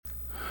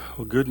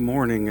Well, good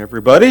morning,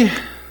 everybody.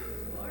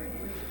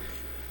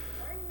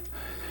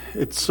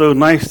 It's so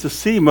nice to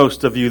see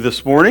most of you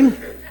this morning.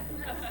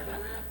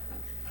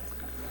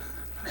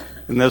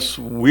 In this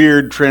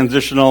weird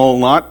transitional,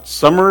 not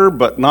summer,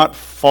 but not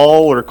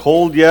fall or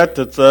cold yet.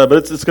 But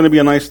it's going to be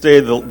a nice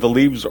day. The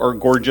leaves are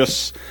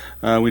gorgeous.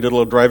 We did a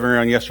little driving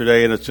around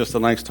yesterday, and it's just a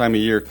nice time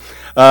of year.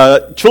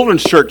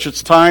 Children's Church,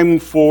 it's time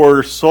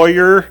for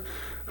Sawyer,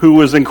 who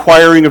was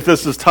inquiring if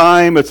this is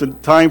time. It's a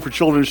time for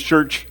Children's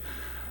Church,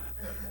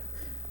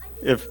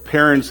 if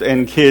parents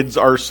and kids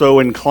are so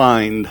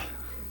inclined.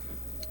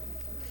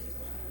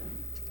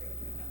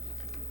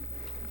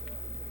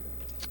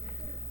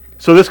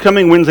 So this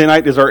coming Wednesday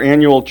night is our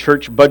annual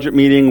church budget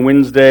meeting,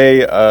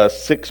 Wednesday,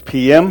 6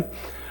 p.m.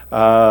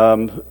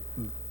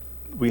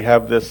 We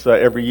have this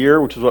every year,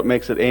 which is what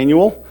makes it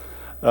annual.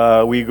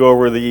 We go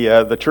over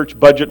the church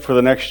budget for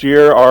the next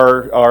year.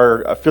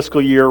 Our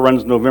fiscal year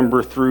runs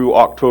November through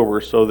October,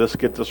 so this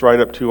gets us right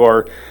up to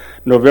our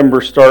November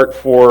start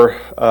for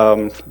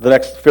the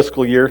next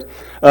fiscal year.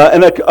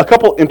 And a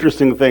couple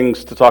interesting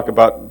things to talk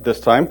about this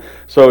time.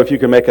 So if you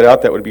can make it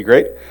out, that would be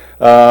great.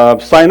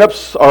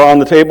 Sign-ups are on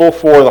the table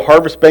for the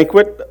Harvest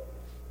Banquet,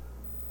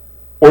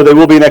 or they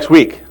will be next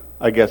week,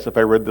 I guess, if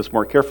I read this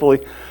more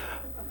carefully.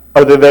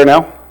 Are they there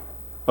now?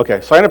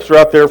 Okay, sign-ups are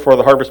out there for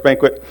the Harvest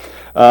Banquet.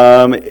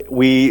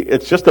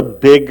 It's just a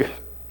big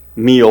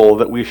meal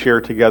that we share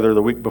together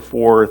the week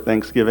before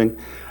Thanksgiving.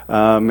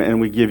 And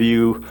we give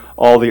you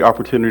all the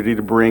opportunity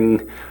to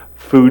bring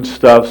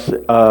foodstuffs.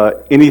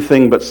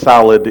 Anything but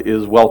salad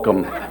is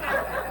welcome.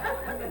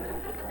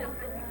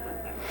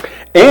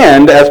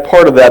 And as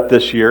part of that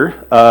this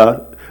year,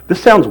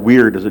 this sounds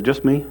weird. Is it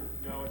just me?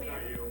 No, it's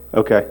not you.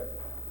 Okay.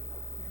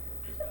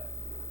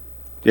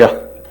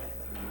 Yeah.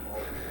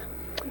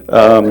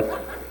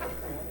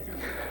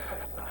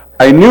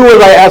 I knew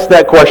as I asked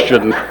that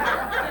question,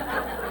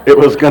 it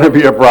was going to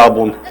be a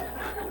problem.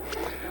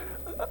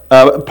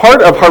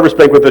 Part of Harvest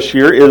Banquet this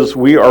year is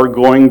we are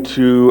going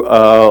to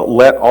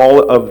let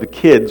all of the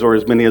kids, or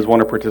as many as want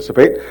to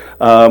participate,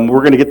 we're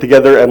going to get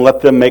together and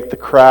let them make the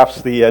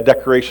crafts, the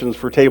decorations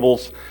for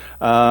tables.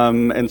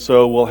 And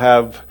so we'll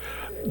have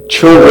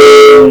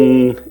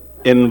children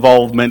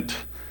involvement.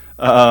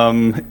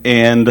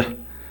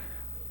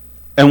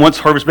 And once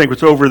Harvest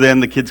Banquet's over, then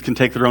the kids can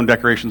take their own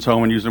decorations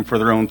home and use them for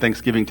their own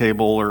Thanksgiving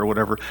table or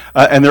whatever.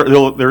 And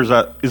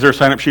is there a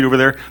sign-up sheet over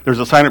there? There's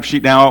a sign-up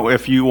sheet now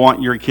if you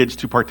want your kids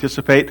to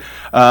participate.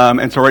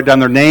 And so write down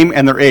their name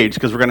and their age,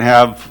 because we're going to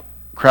have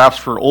crafts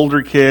for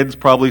older kids,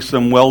 probably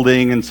some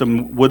welding and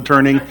some wood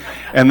turning,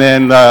 and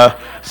then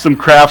some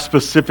crafts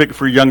specific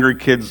for younger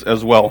kids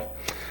as well.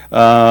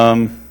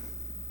 I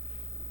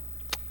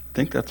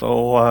think that's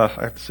all I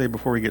have to say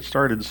before we get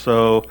started.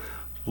 So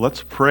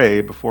let's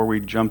pray before we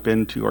jump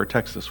into our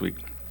text this week.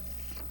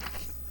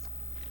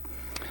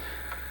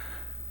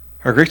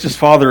 Our gracious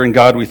Father and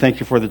God, we thank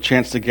you for the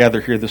chance to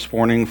gather here this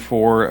morning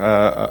for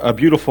a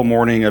beautiful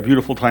morning, a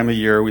beautiful time of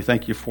year. We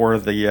thank you for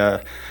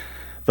the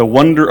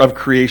wonder of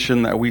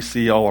creation that we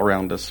see all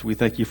around us. We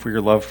thank you for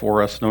your love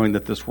for us, knowing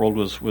that this world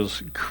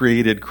was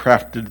created,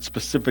 crafted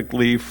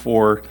specifically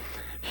for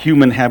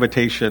human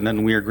habitation,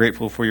 and we are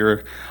grateful for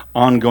your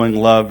ongoing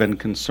love and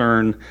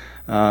concern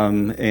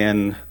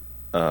and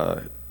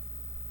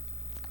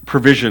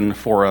provision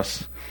for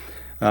us.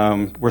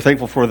 We're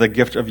thankful for the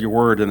gift of your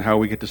word and how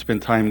we get to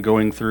spend time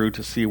going through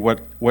to see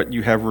what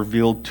you have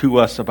revealed to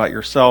us about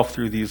yourself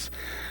through these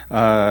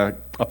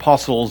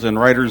apostles and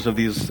writers of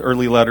these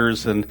early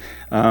letters. And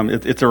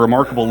it's a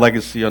remarkable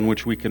legacy on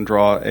which we can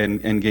draw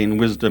and gain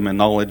wisdom and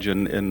knowledge.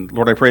 And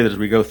Lord, I pray that as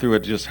we go through it,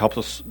 just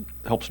helps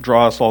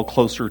draw us all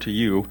closer to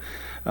you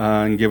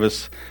and give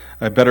us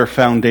a better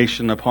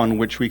foundation upon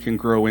which we can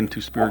grow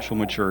into spiritual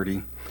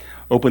maturity.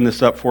 Open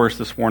this up for us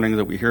this morning,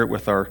 that we hear it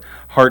with our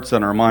hearts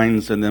and our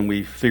minds, and then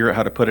we figure out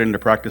how to put it into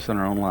practice in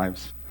our own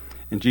lives.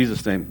 In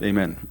Jesus' name,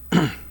 amen.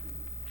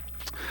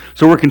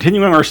 So we're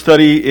continuing our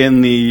study in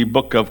the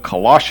book of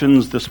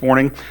Colossians this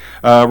morning.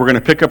 We're going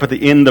to pick up at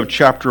the end of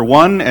chapter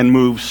 1 and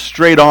move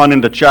straight on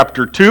into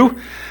chapter 2.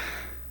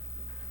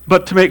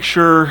 But to make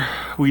sure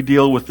we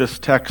deal with this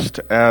text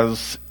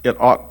as it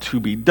ought to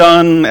be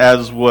done,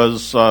 as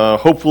was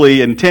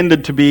hopefully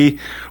intended to be,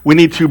 we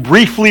need to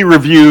briefly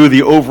review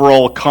the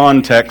overall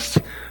context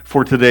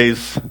for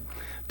today's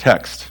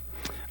text.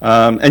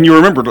 And you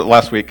remembered it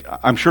last week.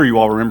 I'm sure you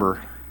all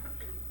remember,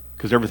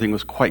 because everything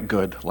was quite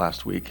good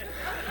last week.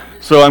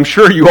 So I'm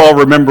sure you all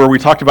remember we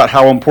talked about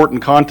how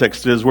important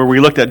context is, where we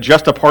looked at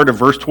just a part of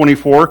verse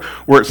 24,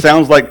 where it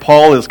sounds like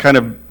Paul is kind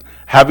of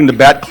having to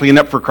bat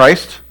cleanup for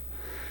Christ.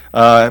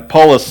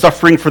 Paul is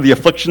suffering for the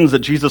afflictions that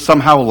Jesus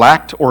somehow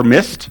lacked or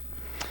missed.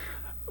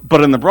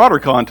 But in the broader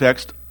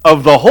context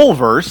of the whole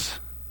verse,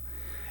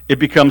 it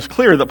becomes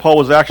clear that Paul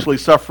was actually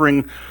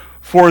suffering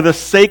for the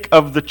sake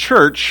of the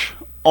church,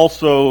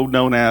 also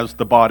known as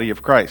the body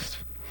of Christ.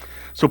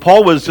 So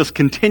Paul was just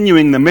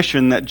continuing the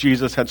mission that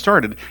Jesus had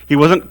started. He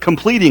wasn't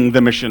completing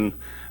the mission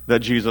that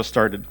Jesus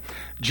started.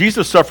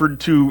 Jesus suffered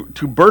to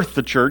birth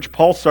the church.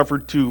 Paul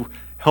suffered to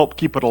help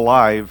keep it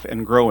alive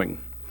and growing.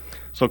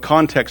 So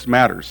context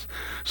matters.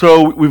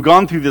 So we've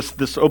gone through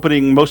this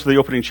opening, most of the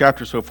opening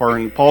chapter so far,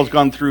 and Paul's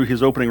gone through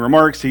his opening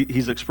remarks.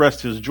 He's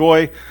expressed his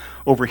joy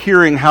over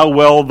hearing how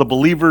well the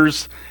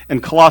believers in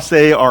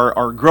Colossae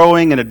are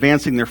growing and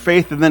advancing their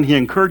faith, and then he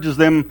encourages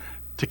them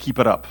to keep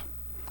it up.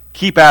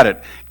 Keep at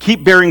it.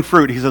 Keep bearing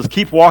fruit. He says,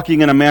 keep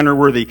walking in a manner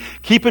worthy.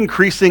 Keep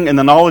increasing in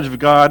the knowledge of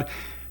God.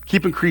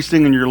 Keep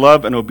increasing in your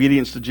love and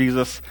obedience to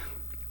Jesus.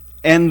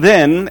 And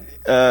then,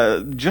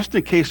 just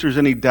in case there's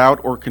any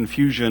doubt or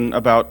confusion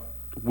about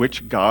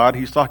which God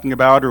he's talking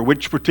about or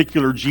which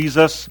particular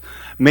Jesus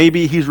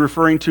maybe he's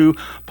referring to,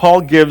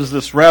 Paul gives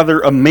this rather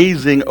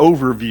amazing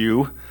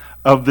overview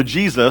of the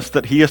Jesus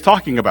that he is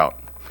talking about.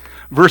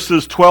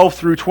 Verses 12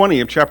 through 20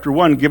 of chapter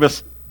 1 give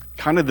us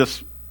kind of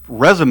this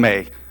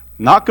resume,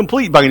 not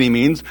complete by any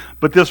means,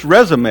 but this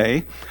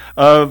resume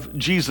of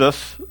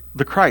Jesus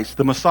the Christ,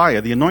 the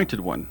Messiah, the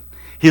Anointed One.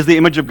 He's the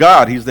image of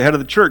God. He's the head of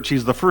the church.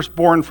 He's the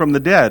firstborn from the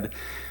dead.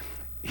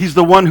 He's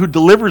the one who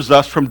delivers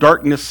us from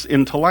darkness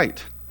into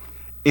light.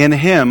 In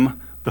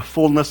him, the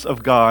fullness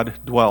of God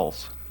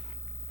dwells.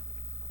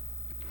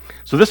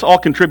 So this all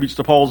contributes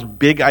to Paul's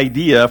big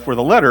idea for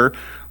the letter,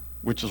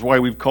 which is why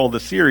we've called the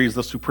series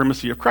The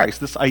Supremacy of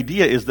Christ. This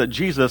idea is that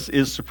Jesus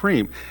is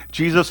supreme.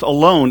 Jesus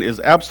alone is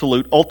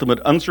absolute, ultimate,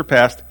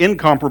 unsurpassed,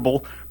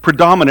 incomparable,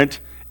 predominant,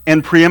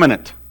 and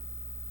preeminent.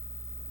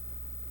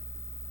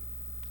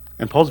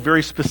 And Paul's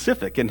very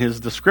specific in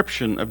his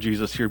description of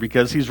Jesus here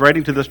because he's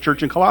writing to this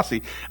church in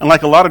Colossae. And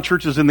like a lot of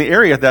churches in the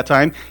area at that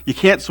time, you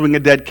can't swing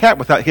a dead cat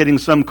without hitting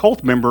some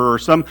cult member or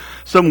some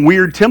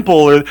weird temple.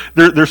 Or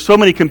there's so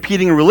many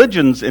competing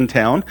religions in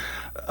town.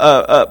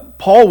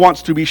 Paul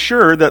wants to be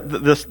sure that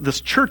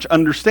this church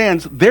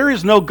understands there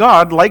is no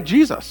God like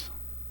Jesus.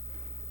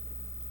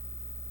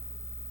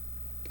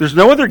 There's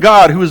no other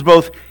God who is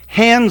both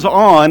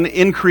hands-on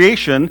in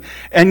creation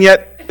and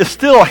yet is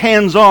still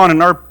hands-on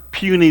in our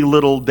puny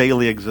little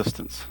daily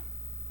existence.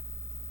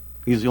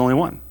 He's the only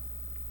one.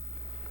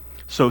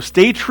 So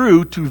stay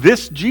true to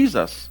this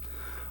Jesus.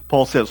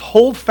 Paul says,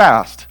 hold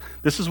fast.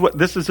 This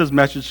is his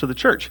message to the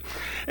church.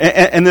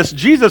 And this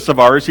Jesus of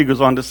ours, he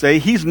goes on to say,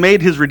 he's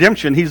made his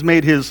redemption, he's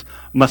made his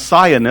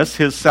messiahness,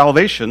 his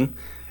salvation.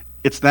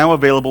 It's now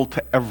available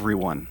to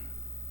everyone.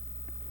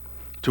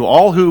 To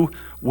all who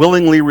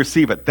willingly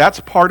receive it. That's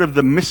part of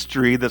the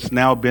mystery that's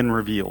now been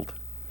revealed.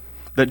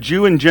 That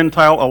Jew and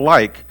Gentile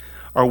alike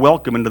are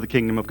welcome into the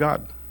kingdom of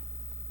God.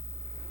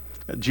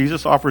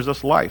 Jesus offers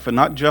us life, and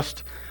not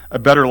just a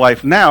better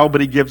life now,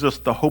 but he gives us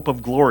the hope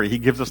of glory. He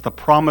gives us the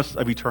promise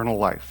of eternal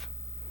life.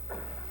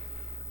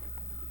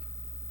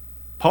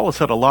 Paul has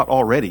said a lot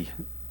already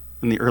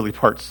in the early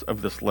parts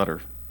of this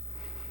letter.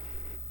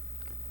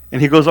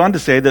 And he goes on to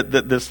say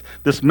that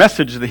this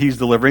message that he's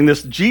delivering,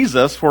 this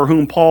Jesus for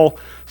whom Paul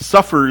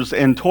suffers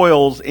and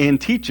toils and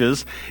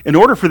teaches, in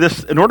order for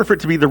it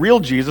to be the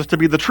real Jesus, to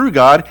be the true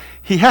God,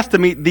 he has to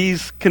meet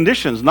these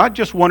conditions, not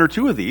just one or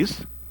two of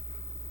these.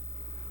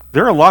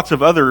 There are lots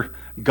of other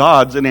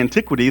gods in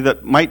antiquity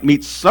that might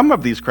meet some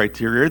of these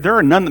criteria. There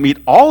are none that meet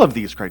all of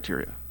these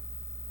criteria.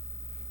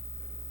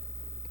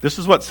 This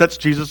is what sets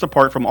Jesus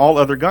apart from all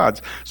other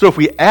gods. So if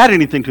we add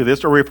anything to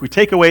this, or if we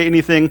take away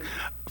anything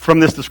from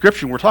this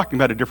description, we're talking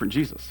about a different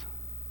Jesus.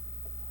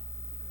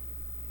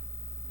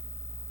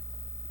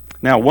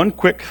 Now, one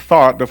quick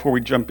thought before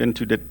we jump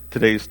into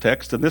today's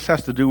text, and this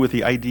has to do with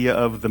the idea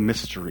of the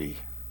mystery.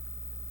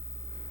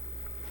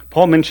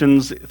 Paul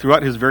mentions,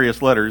 throughout his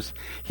various letters,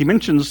 he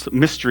mentions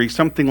mystery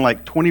something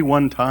like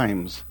 21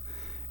 times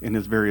in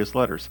his various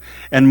letters.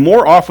 And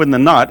more often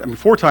than not,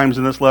 4 times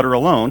in this letter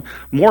alone,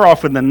 more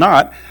often than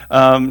not,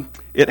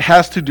 it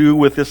has to do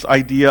with this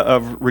idea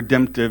of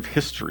redemptive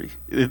history.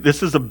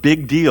 This is a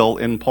big deal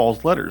in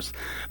Paul's letters.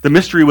 The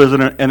mystery was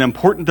an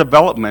important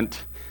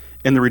development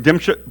in the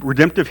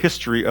redemptive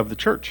history of the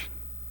church.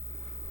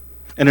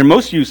 And in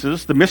most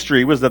uses, the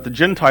mystery was that the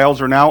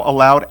Gentiles are now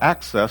allowed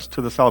access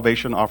to the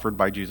salvation offered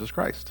by Jesus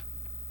Christ.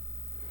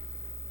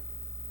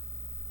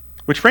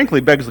 Which frankly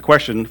begs the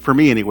question, for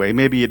me anyway,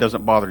 maybe it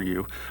doesn't bother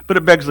you, but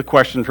it begs the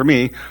question for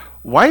me,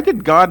 why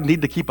did God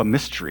need to keep a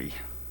mystery?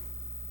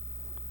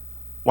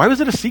 Why was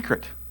it a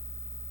secret?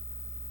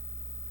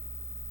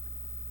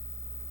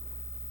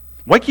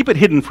 Why keep it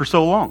hidden for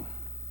so long?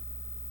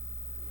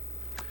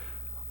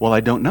 Well,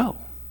 I don't know.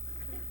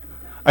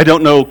 I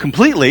don't know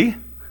completely.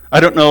 I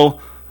don't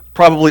know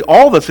probably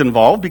all that's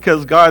involved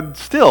because God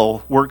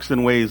still works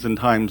in ways and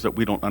times that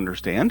we don't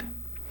understand.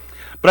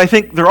 But I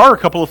think there are a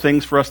couple of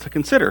things for us to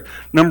consider.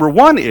 Number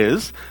one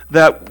is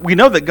that we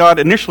know that God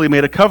initially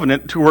made a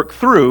covenant to work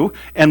through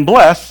and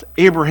bless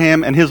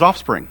Abraham and his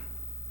offspring.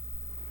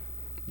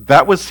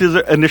 That was his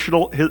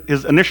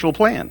initial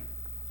plan.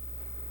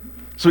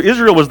 So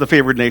Israel was the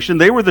favored nation.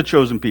 They were the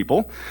chosen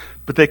people,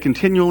 but they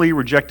continually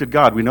rejected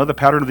God. We know the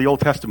pattern of the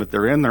Old Testament.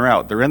 They're in, they're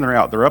out. They're in, they're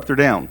out. They're up, they're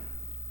down.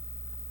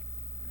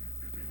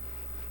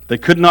 They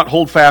could not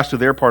hold fast to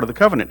their part of the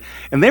covenant.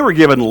 And they were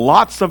given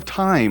lots of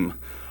time,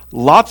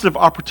 lots of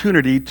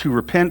opportunity to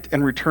repent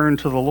and return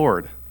to the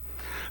Lord.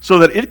 So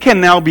that it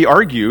can now be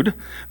argued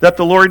that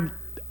the Lord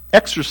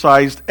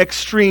exercised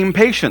extreme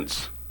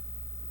patience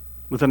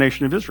with the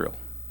nation of Israel.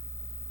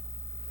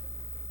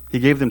 He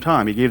gave them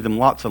time. He gave them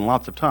lots and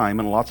lots of time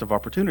and lots of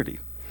opportunity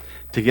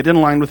to get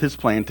in line with his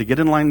plan, to get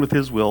in line with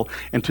his will,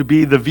 and to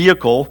be the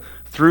vehicle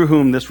through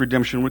whom this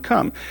redemption would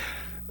come.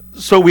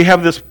 So we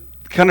have this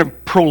kind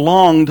of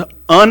prolonged,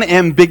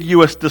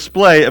 unambiguous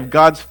display of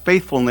God's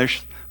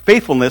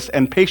faithfulness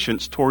and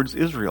patience towards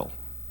Israel.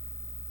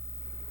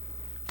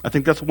 I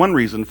think that's one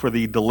reason for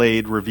the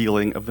delayed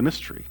revealing of the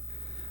mystery.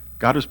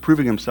 God is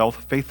proving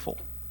himself faithful.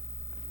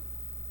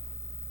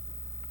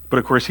 But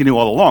of course, he knew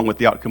all along what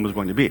the outcome was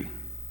going to be.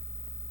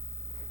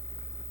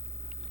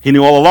 He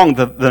knew all along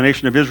that the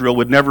nation of Israel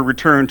would never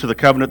return to the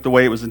covenant the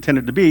way it was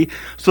intended to be.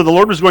 So the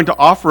Lord was going to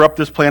offer up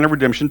this plan of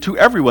redemption to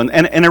everyone.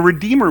 And a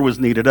redeemer was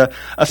needed.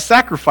 A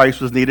sacrifice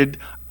was needed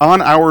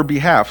on our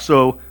behalf.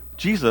 So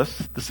Jesus,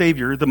 the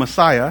Savior, the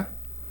Messiah,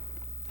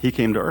 he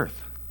came to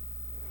earth.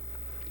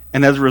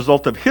 And as a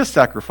result of his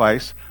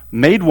sacrifice,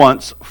 made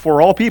once for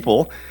all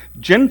people,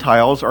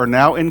 Gentiles are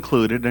now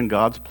included in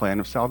God's plan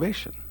of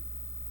salvation.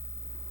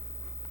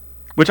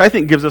 Which I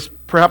think gives us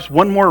perhaps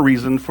one more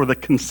reason for the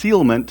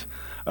concealment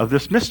of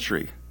this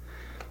mystery.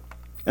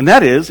 And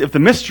that is, if the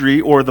mystery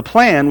or the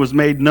plan was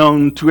made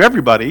known to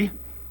everybody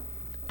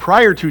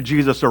prior to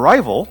Jesus'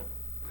 arrival,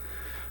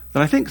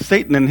 then I think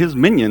Satan and his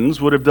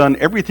minions would have done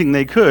everything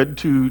they could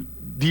to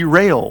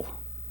derail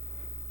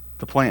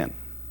the plan.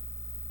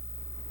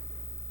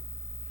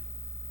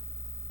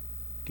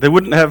 They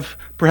wouldn't have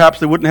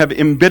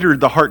embittered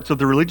the hearts of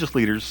the religious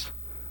leaders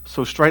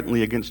so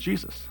stridently against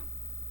Jesus.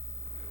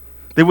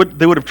 They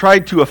would have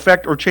tried to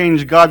affect or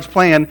change God's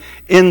plan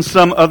in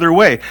some other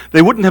way.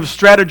 They wouldn't have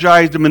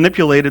strategized and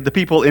manipulated the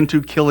people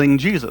into killing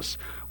Jesus,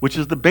 which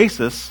is the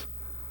basis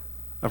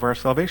of our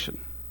salvation.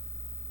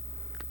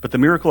 But the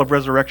miracle of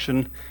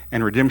resurrection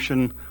and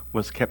redemption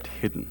was kept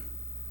hidden.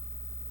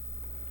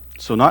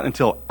 So not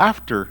until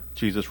after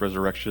Jesus'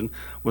 resurrection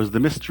was the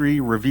mystery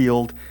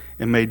revealed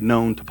and made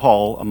known to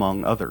Paul,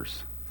 among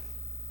others,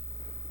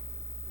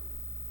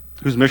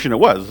 whose mission it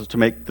was to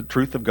make the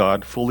truth of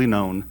God fully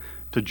known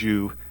to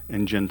Jew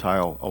and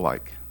Gentile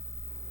alike.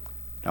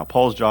 Now,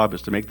 Paul's job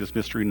is to make this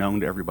mystery known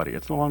to everybody.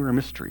 It's no longer a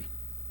mystery.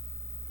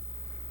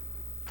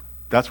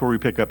 That's where we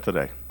pick up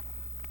today.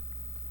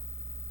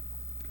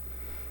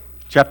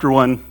 Chapter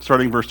 1,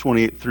 starting verse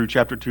 28 through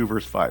chapter 2,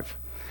 verse 5.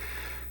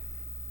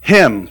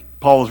 Him,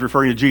 Paul is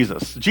referring to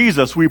Jesus.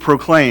 Jesus we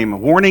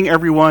proclaim, warning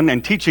everyone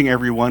and teaching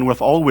everyone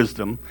with all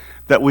wisdom,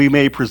 that we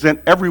may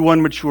present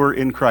everyone mature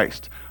in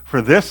Christ.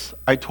 For this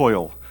I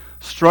toil,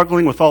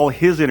 struggling with all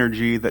his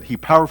energy that he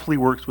powerfully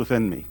works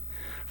within me.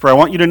 For I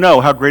want you to know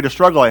how great a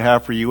struggle I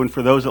have for you and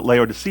for those at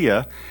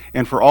Laodicea,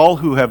 and for all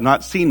who have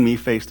not seen me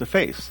face to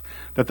face,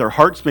 that their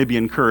hearts may be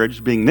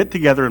encouraged, being knit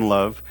together in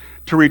love,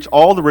 to reach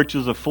all the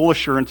riches of full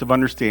assurance of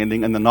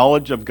understanding and the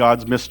knowledge of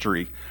God's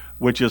mystery,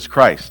 which is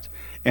Christ,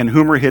 in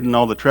whom are hidden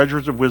all the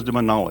treasures of wisdom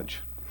and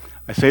knowledge.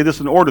 I say this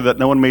in order that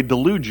no one may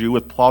delude you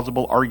with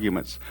plausible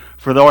arguments.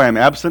 For though I am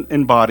absent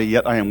in body,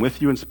 yet I am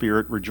with you in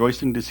spirit,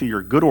 rejoicing to see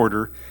your good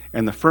order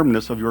and the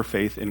firmness of your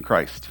faith in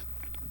Christ.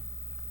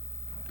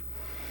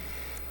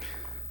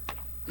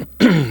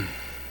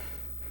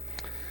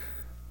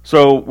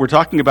 So we're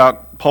talking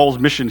about Paul's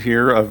mission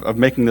here of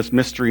making this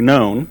mystery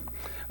known.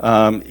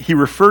 He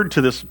referred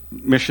to this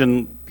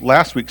mission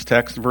last week's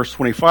text, verse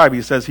 25.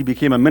 He says he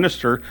became a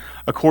minister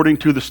according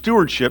to the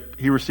stewardship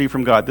he received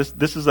from God.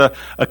 This is a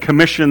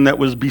commission that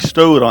was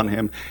bestowed on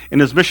him.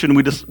 And his mission,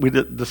 we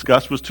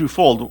discussed, was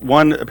twofold.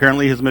 One,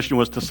 apparently his mission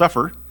was to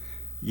suffer.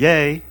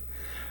 Yay.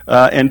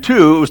 And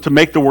two, it was to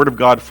make the word of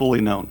God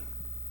fully known.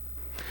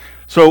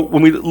 So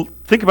when we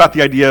think about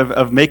the idea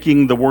of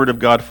making the word of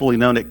God fully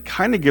known, it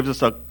kind of gives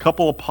us a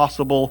couple of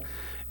possible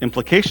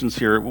implications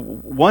here.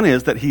 One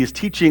is that he is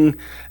teaching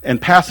and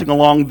passing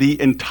along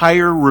the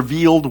entire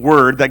revealed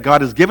word that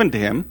God has given to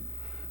him,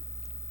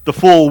 the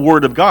full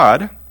word of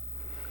God,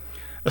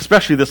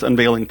 especially this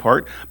unveiling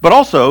part, but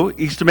also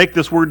he's to make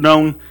this word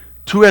known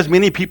to as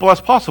many people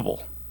as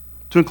possible,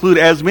 to include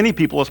as many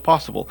people as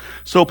possible.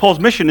 So Paul's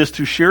mission is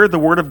to share the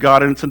word of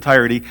God in its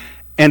entirety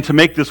and to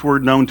make this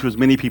word known to as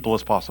many people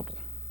as possible.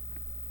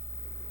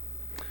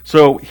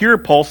 So here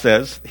Paul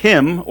says,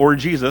 him, or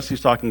Jesus,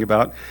 he's talking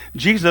about,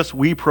 Jesus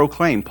we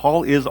proclaim.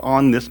 Paul is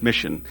on this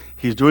mission.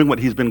 He's doing what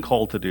he's been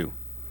called to do.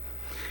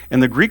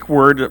 And the Greek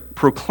word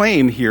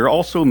proclaim here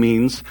also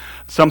means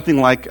something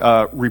like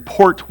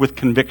report with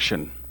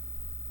conviction.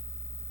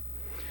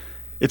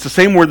 It's the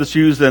same word that's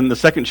used in the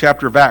second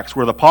chapter of Acts,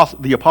 where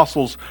the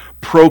apostles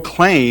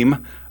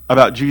proclaim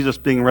about Jesus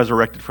being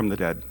resurrected from the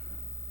dead.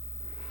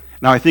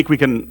 Now, I think we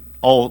can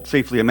all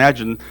safely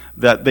imagine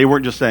that they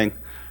weren't just saying,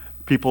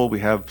 people, we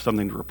have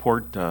something to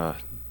report.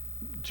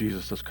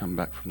 Jesus has come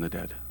back from the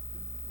dead.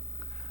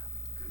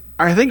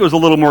 I think it was a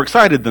little more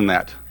excited than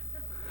that.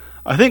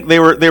 I think they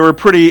were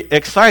pretty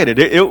excited.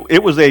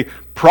 It was a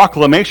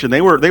proclamation.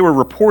 They were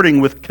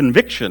reporting with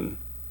conviction.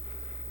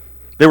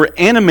 They were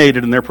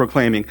animated in their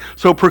proclaiming.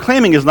 So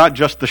proclaiming is not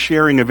just the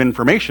sharing of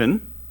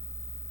information.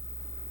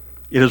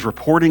 It is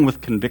reporting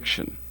with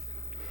conviction.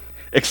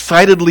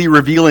 excitedly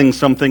revealing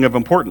something of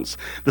importance.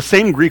 The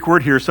same Greek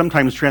word here is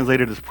sometimes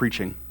translated as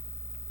preaching.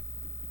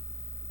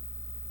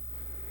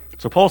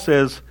 So Paul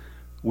says,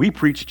 we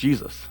preach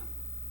Jesus,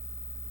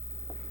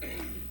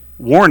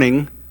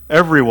 warning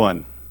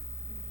everyone.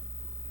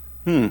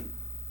 Now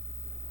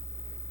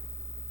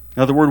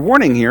the word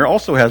warning here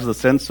also has the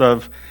sense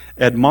of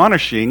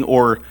admonishing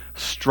or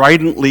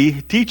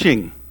stridently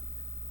teaching.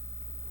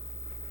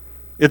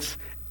 It's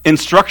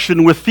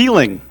instruction with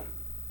feeling.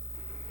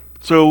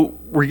 So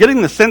we're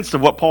getting the sense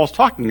of what Paul's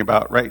talking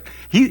about, right?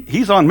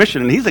 He's on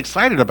mission and he's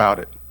excited about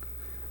it.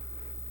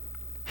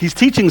 He's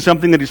teaching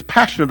something that he's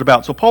passionate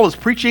about. So Paul is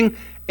preaching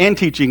and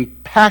teaching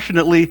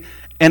passionately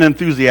and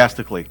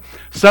enthusiastically.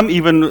 Some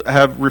even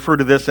have referred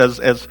to this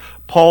as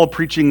Paul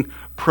preaching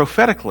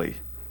prophetically,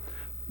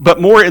 but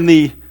more in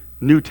the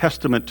New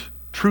Testament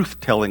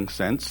truth-telling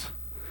sense,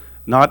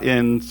 not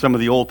in some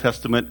of the Old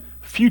Testament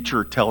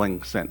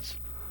future-telling sense.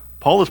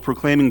 Paul is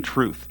proclaiming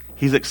truth.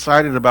 He's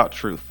excited about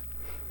truth.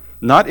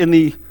 Not in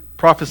the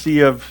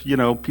prophecy of,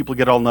 people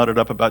get all nutted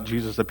up about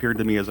Jesus appeared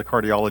to me as a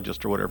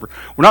cardiologist or whatever.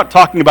 We're not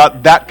talking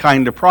about that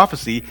kind of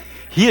prophecy.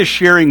 He is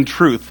sharing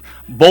truth,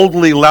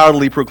 boldly,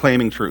 loudly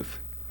proclaiming truth.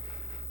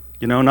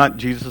 Not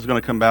Jesus is going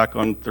to come back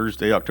on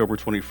Thursday, October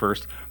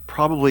 21st,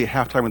 probably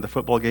halftime of the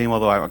football game,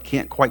 although I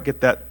can't quite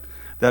get that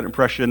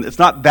impression. It's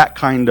not that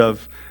kind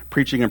of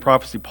preaching and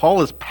prophecy.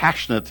 Paul is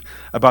passionate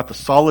about the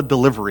solid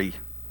delivery,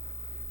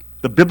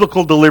 the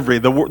biblical delivery,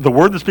 the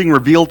word that's being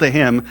revealed to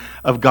him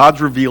of God's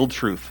revealed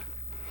truth.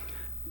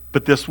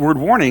 But this word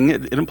warning,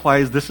 it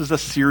implies this is a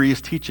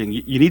serious teaching.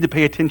 You need to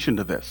pay attention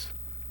to this.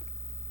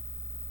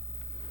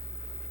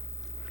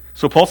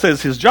 So Paul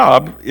says his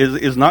job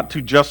is not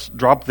to just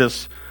drop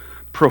this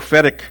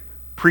prophetic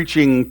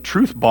preaching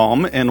truth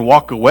bomb and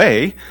walk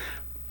away.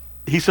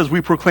 He says we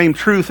proclaim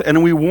truth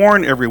and we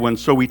warn everyone,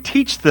 so we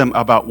teach them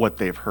about what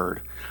they've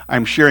heard.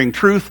 I'm sharing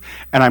truth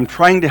and I'm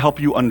trying to help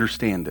you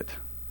understand it.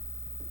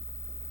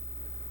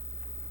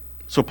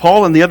 So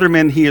Paul and the other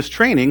men he is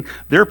training,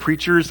 they're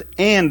preachers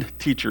and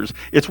teachers.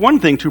 It's one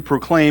thing to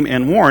proclaim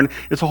and warn.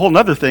 It's a whole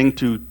other thing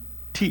to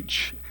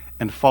teach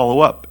and follow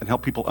up and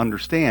help people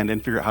understand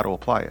and figure out how to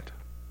apply it.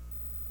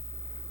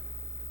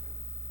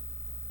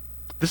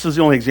 This is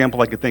the only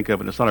example I could think of,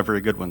 and it's not a very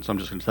good one, so I'm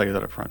just going to tell you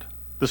that up front.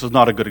 This is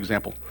not a good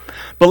example.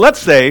 But let's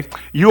say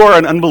you are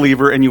an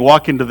unbeliever and you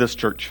walk into this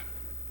church.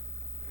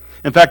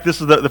 In fact, this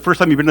is the first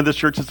time you've been to this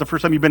church. It's the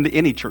first time you've been to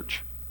any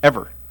church,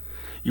 ever.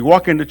 You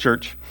walk into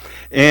church,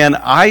 and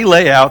I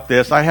lay out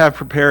this. I have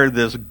prepared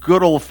this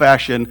good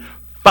old-fashioned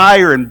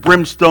fire and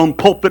brimstone,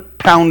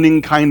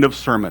 pulpit-pounding kind of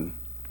sermon.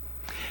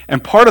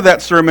 And part of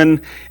that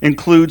sermon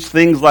includes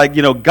things like,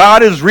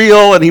 God is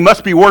real and he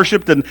must be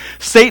worshipped, and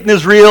Satan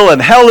is real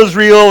and hell is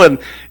real, and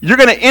you're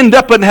going to end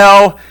up in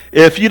hell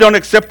if you don't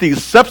accept the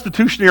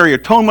substitutionary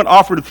atonement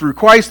offered through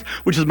Christ,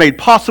 which is made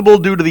possible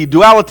due to the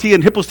duality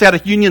and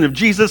hypostatic union of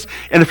Jesus.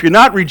 And if you're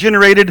not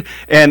regenerated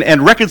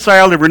and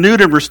reconciled and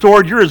renewed and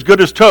restored, you're as good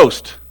as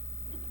toast.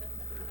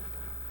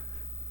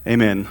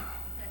 Amen.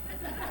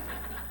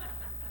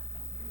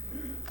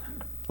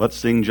 Let's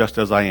sing Just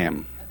As I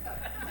Am.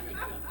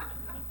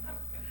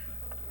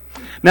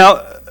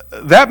 Now,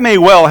 that may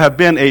well have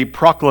been a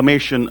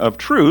proclamation of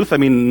truth. I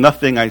mean,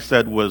 nothing I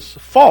said was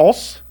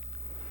false.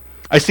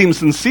 I seem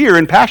sincere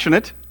and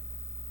passionate.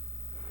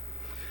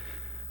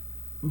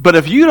 But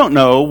if you don't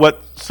know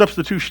what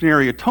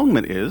substitutionary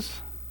atonement is,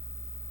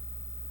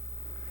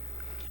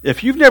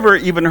 if you've never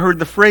even heard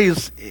the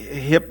phrase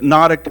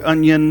hypnotic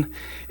onion,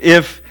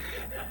 if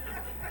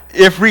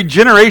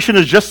regeneration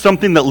is just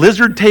something that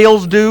lizard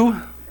tails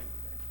do,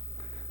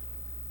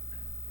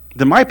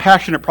 then my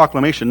passionate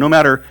proclamation, no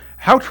matter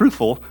how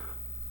truthful,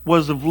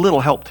 was of little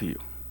help to you.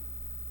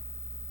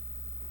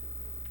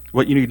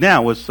 What you need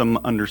now is some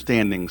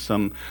understanding,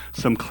 some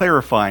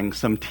clarifying,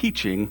 some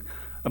teaching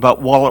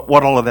about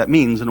what all of that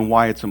means and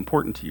why it's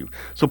important to you.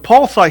 So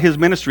Paul saw his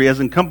ministry as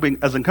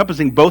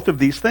encompassing both of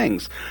these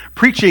things,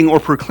 preaching or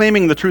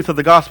proclaiming the truth of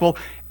the gospel,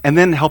 and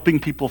then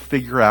helping people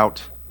figure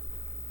out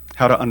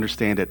how to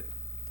understand it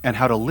and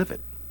how to live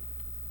it.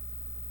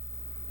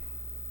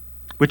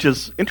 Which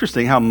is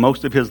interesting how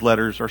most of his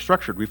letters are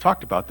structured. We've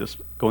talked about this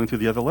going through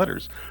the other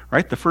letters,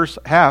 right? The first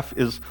half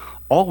is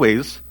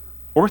always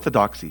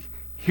orthodoxy.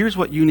 Here's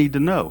what you need to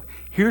know.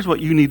 Here's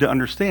what you need to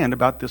understand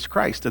about this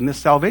Christ and this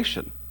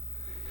salvation.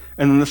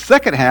 And then the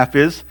second half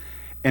is,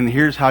 and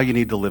here's how you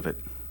need to live it.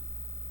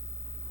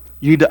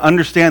 You need to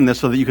understand this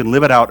so that you can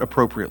live it out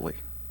appropriately.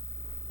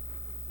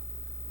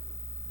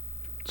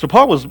 So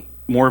Paul was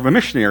more of a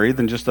missionary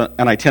than just an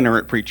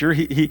itinerant preacher.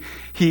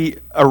 He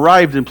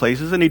arrived in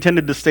places and he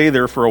tended to stay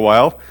there for a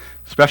while,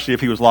 especially if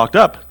he was locked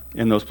up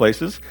in those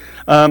places.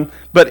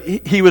 But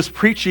he was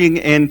preaching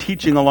and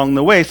teaching along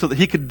the way so that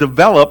he could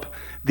develop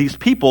these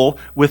people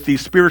with these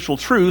spiritual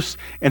truths,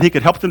 and he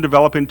could help them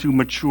develop into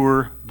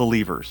mature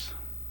believers.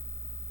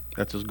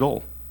 That's his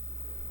goal.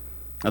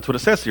 That's what it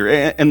says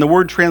here. And the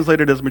word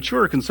translated as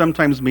mature can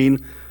sometimes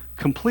mean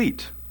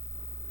complete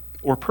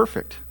or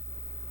perfect.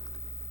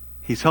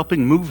 He's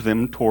helping move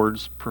them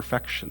towards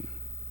perfection.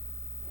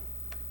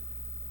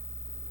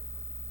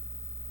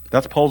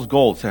 That's Paul's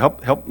goal, to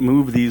help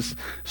move these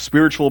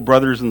spiritual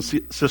brothers and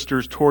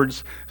sisters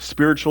towards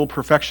spiritual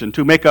perfection,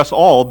 to make us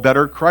all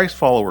better Christ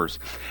followers.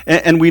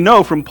 And we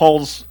know from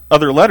Paul's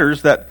other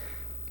letters that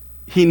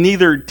he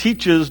neither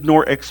teaches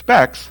nor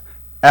expects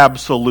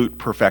absolute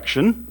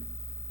perfection.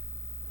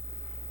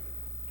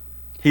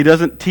 He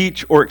doesn't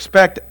teach or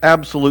expect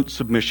absolute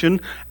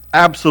submission,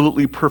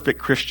 absolutely perfect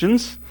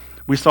Christians.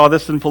 We saw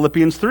this in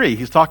Philippians 3.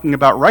 He's talking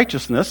about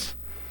righteousness,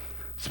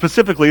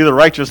 specifically the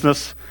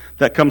righteousness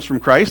that comes from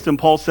Christ. And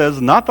Paul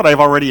says, not that I've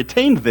already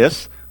attained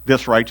this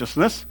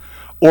righteousness,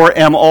 or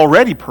am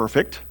already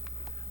perfect,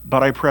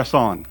 but I press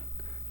on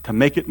to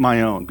make it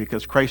my own,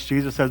 because Christ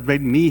Jesus has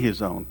made me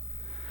his own.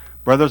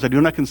 Brothers, I do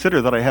not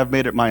consider that I have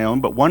made it my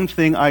own, but one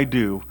thing I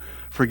do,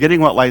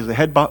 forgetting what lies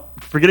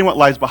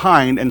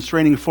behind and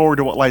straining forward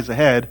to what lies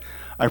ahead,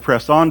 I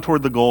press on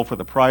toward the goal for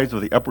the prize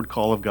of the upward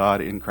call of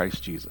God in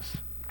Christ Jesus.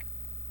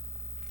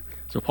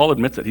 So Paul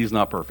admits that he's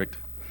not perfect.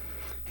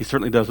 He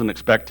certainly doesn't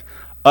expect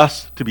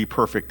us to be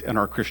perfect in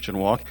our Christian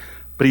walk,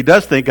 but he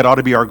does think it ought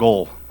to be our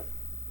goal.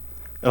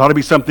 It ought to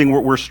be something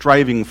we're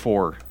striving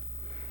for.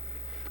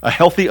 A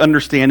healthy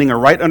understanding, a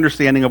right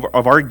understanding of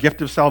our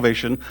gift of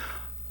salvation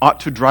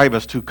ought to drive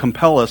us, to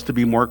compel us to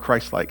be more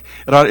Christ-like.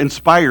 It ought to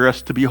inspire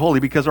us to be holy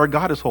because our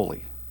God is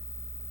holy.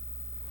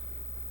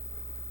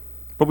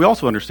 But we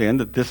also understand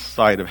that this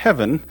side of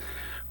heaven,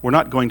 we're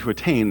not going to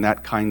attain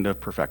that kind of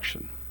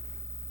perfection.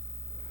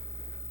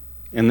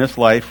 In this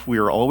life, we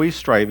are always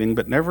striving,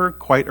 but never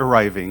quite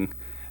arriving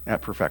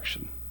at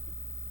perfection.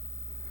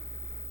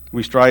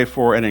 We strive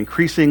for an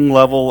increasing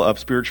level of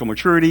spiritual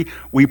maturity.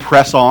 We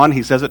press on.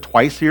 He says it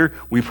twice here.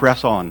 We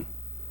press on.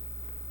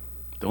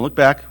 Don't look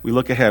back. We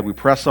look ahead. We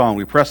press on.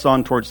 We press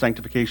on towards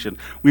sanctification.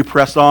 We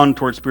press on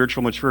towards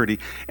spiritual maturity.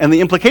 And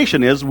the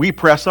implication is we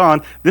press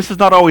on. This is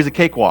not always a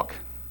cakewalk.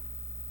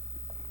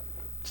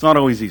 It's not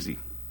always easy.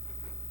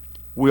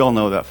 We all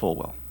know that full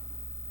well.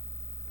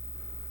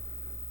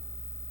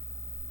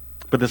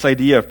 But this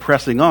idea of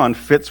pressing on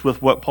fits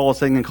with what Paul is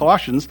saying in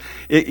Colossians.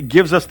 It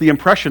gives us the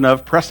impression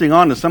of pressing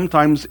on, and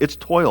sometimes it's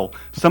toil.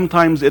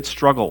 Sometimes it's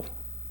struggle.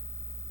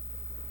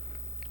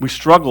 We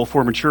struggle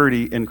for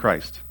maturity in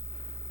Christ.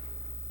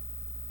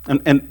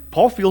 And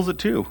Paul feels it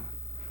too.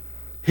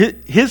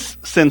 His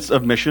sense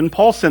of mission,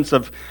 Paul's sense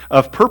of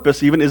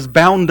purpose even, is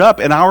bound up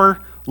in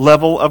our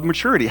level of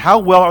maturity. How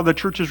well are the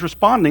churches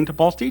responding to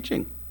Paul's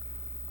teaching?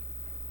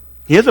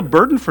 He has a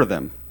burden for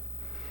them.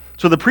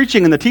 So the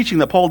preaching and the teaching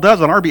that Paul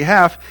does on our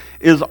behalf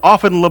is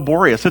often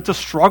laborious. It's a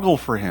struggle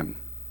for him.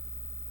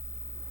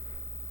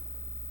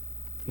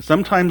 And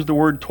sometimes the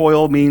word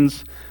toil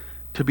means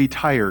to be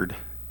tired,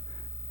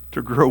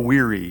 to grow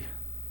weary.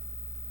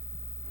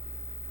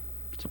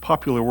 It's a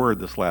popular word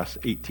this last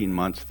 18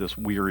 months, this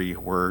weary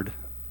word.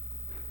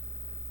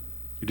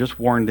 You're just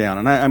worn down.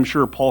 And I'm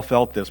sure Paul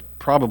felt this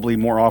probably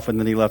more often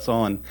than he lets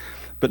on.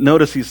 But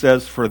notice he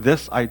says, "For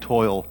this I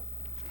toil."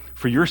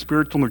 For your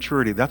spiritual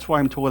maturity, that's why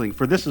I'm toiling.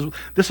 For this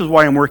is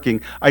why I'm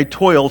working. I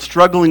toil,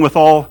 struggling with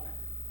all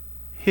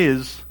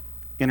his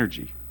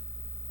energy,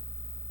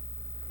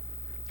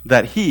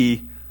 that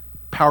he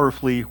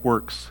powerfully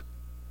works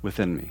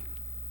within me.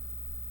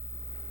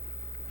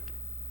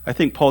 I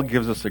think Paul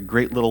gives us a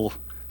great little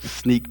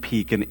sneak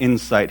peek and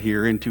insight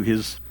here into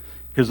his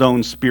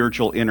own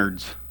spiritual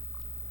innards.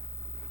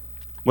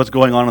 What's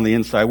going on the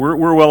inside.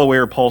 We're well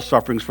aware of Paul's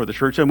sufferings for the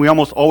church, and we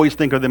almost always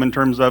think of them in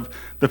terms of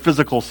the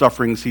physical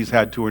sufferings he's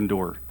had to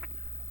endure.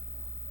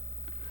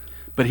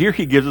 But here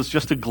he gives us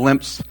just a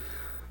glimpse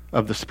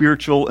of the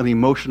spiritual and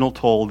emotional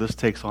toll this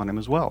takes on him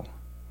as well.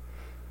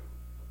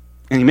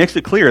 And he makes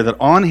it clear that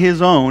on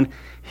his own,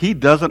 he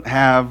doesn't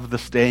have the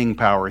staying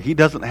power. He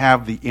doesn't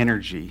have the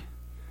energy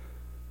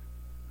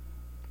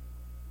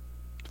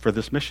for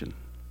this mission.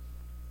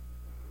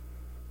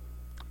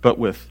 But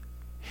with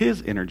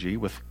his energy,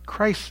 with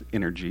Christ's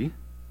energy,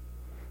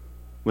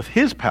 with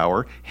his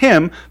power,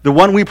 him, the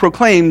one we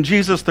proclaim,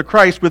 Jesus the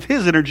Christ, with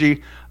his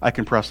energy, I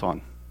can press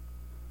on.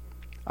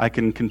 I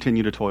can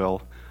continue to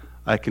toil.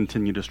 I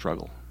continue to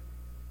struggle.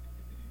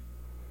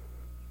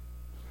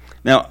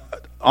 Now,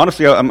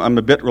 honestly, I'm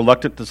a bit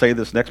reluctant to say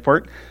this next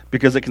part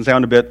because it can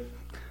sound a bit,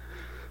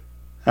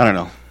 I don't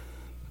know,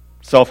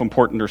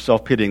 self-important or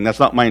self-pitying. That's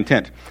not my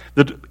intent.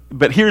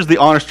 But here's the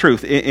honest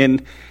truth.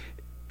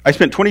 I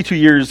spent 22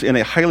 years in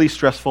a highly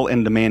stressful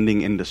and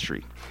demanding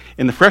industry.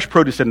 In the fresh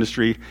produce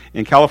industry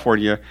in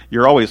California,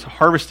 you're always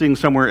harvesting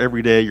somewhere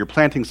every day, you're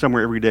planting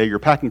somewhere every day, you're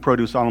packing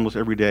produce almost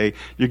every day,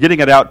 you're getting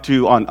it out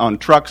on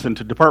trucks and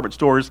to department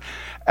stores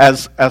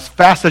as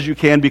fast as you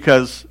can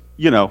because,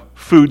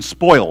 food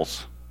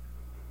spoils.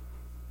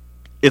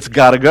 It's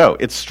got to go.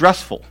 It's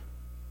stressful.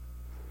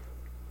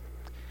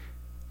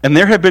 And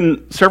there have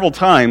been several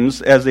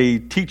times as a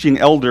teaching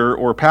elder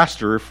or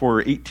pastor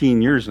for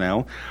 18 years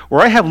now where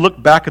I have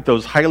looked back at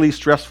those highly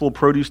stressful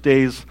produce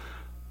days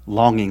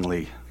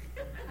longingly.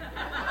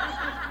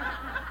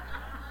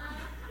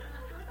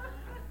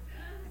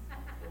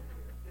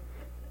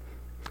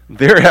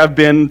 There have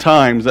been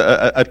times,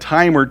 a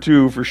time or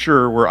two for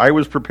sure, where I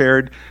was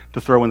prepared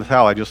to throw in the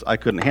towel. I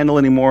couldn't handle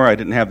anymore. I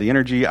didn't have the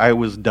energy. I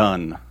was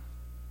done.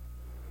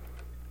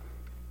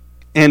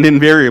 And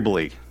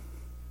invariably,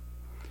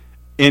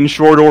 in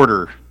short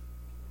order,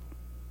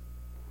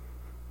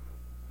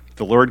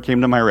 the Lord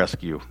came to my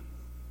rescue.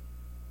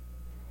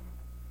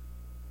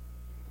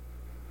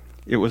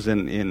 It was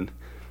in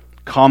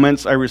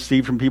comments I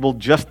received from people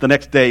just the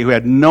next day who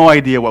had no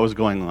idea what was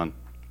going on.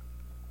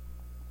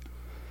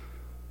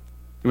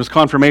 It was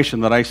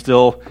confirmation that I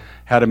still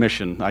had a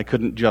mission. I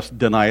couldn't just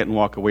deny it and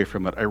walk away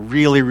from it. I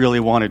really, really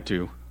wanted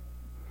to.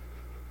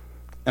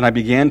 And I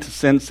began to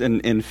sense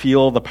and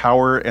feel the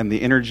power and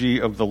the energy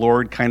of the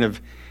Lord kind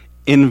of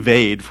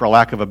invade, for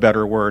lack of a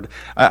better word.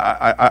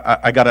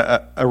 I got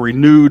a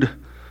renewed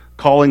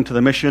calling to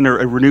the mission, or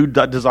a renewed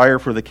desire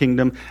for the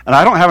kingdom, and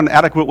I don't have an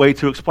adequate way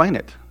to explain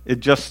it. It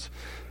just,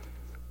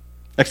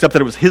 except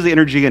that it was His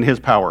energy and His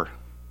power.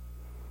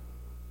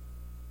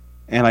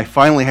 And I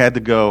finally had to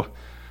go,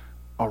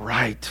 all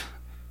right,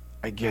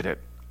 I get it.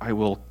 I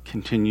will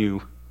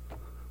continue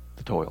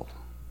the toil.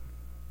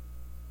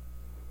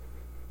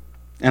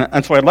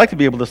 And so I'd like to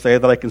be able to say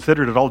that I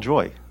considered it all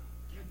joy.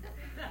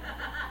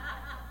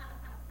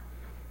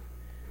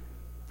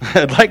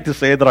 I'd like to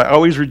say that I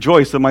always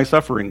rejoice in my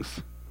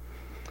sufferings.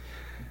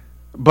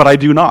 But I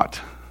do not.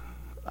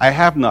 I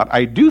have not.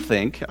 I do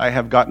think I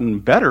have gotten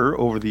better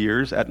over the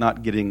years at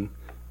not getting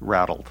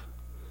rattled,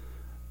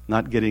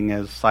 not getting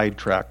as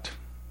sidetracked.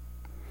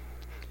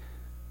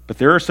 But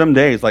there are some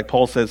days, like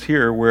Paul says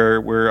here,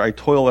 where I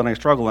toil and I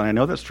struggle, and I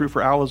know that's true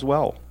for Al as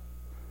well.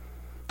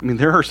 I mean,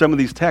 there are some of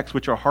these texts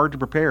which are hard to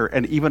prepare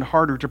and even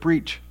harder to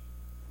preach.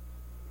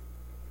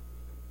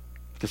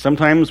 Because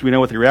sometimes we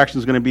know what the reaction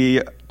is going to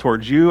be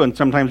towards you, and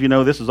sometimes you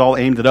know this is all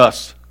aimed at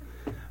us.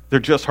 They're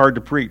just hard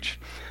to preach.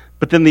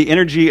 But then the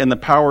energy and the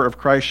power of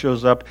Christ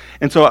shows up.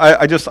 And so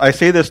I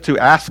say this to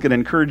ask and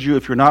encourage you,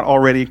 if you're not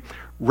already,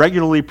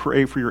 regularly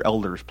pray for your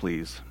elders,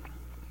 please.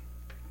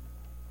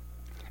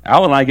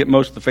 Al and I get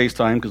most of the face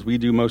time because we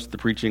do most of the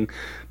preaching.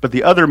 But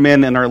the other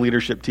men in our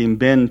leadership team,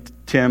 Ben,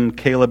 Tim,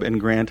 Caleb, and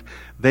Grant,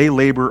 they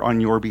labor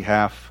on your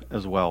behalf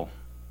as well.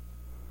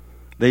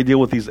 They deal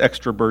with these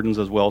extra burdens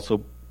as well.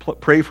 So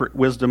pray for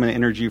wisdom and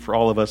energy for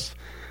all of us,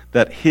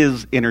 that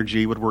His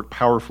energy would work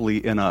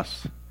powerfully in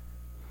us.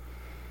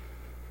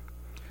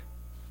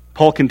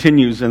 Paul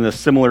continues in a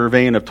similar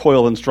vein of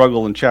toil and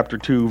struggle in chapter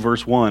 2,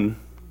 verse 1.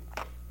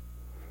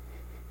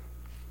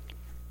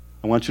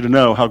 I want you to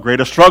know how great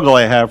a struggle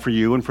I have for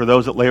you and for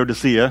those at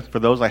Laodicea, for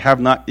those I have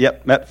not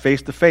yet met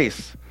face to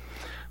face.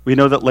 We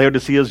know that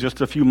Laodicea is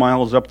just a few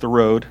miles up the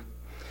road.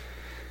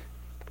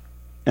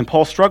 And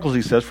Paul struggles,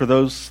 he says, for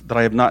those that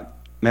I have not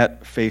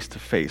met face to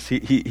face.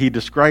 He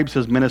describes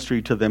his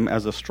ministry to them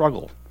as a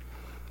struggle.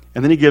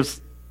 And then he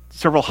gives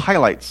several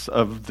highlights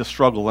of the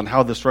struggle and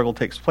how the struggle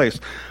takes place.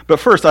 But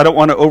first, I don't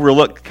want to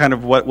overlook kind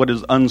of what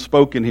is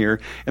unspoken here,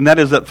 and that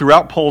is that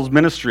throughout Paul's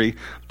ministry,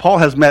 Paul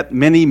has met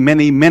many,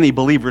 many, many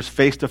believers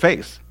face to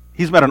face.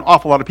 He's met an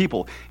awful lot of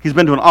people. He's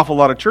been to an awful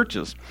lot of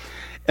churches.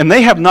 And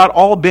they have not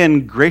all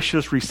been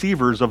gracious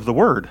receivers of the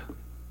word.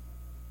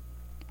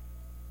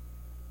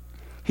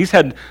 He's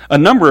had a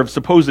number of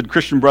supposed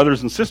Christian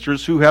brothers and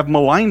sisters who have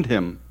maligned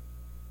him.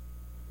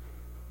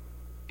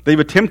 They've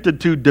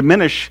attempted to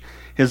diminish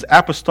His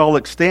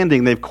apostolic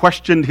standing. They've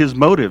questioned His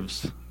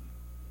motives.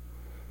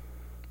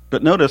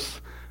 But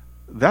notice,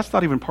 that's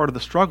not even part of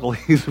the struggle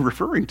he's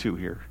referring to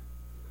here.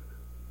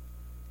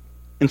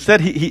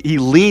 Instead, he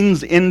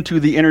leans into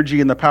the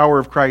energy and the power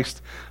of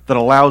Christ that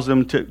allows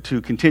him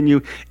to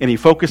continue, and he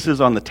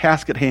focuses on the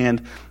task at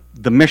hand,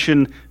 the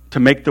mission to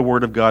make the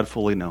Word of God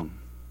fully known.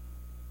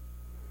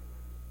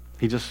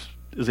 He just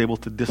is able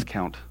to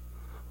discount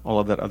all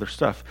of that other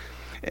stuff.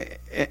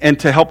 And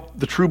to help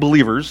the true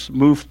believers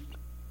move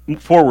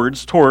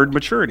forwards toward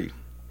maturity,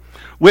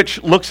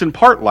 which looks in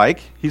part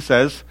like, he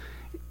says,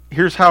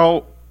 here's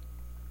how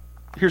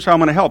I'm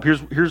going to help.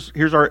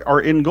 Here's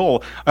our end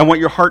goal. I want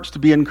your hearts to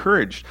be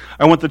encouraged.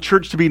 I want the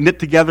church to be knit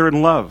together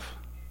in love.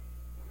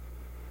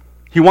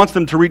 He wants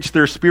them to reach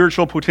their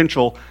spiritual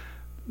potential,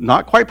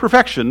 not quite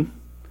perfection,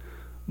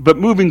 but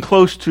moving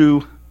close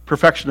to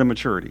perfection and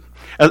maturity.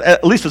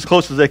 At least as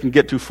close as they can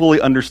get to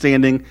fully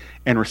understanding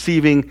and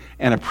receiving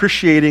and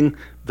appreciating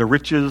the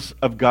riches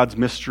of God's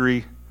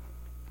mystery,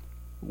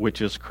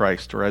 which is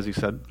Christ. Or as he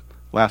said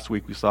last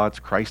week, we saw it's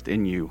Christ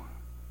in you.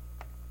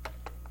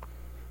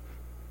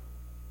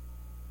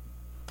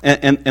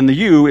 And the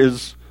you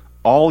is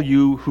all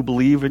you who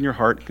believe in your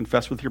heart and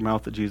confess with your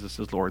mouth that Jesus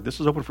is Lord. This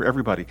is open for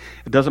everybody.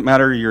 It doesn't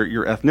matter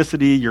your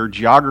ethnicity, your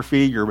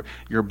geography,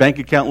 your bank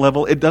account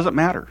level. It doesn't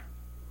matter.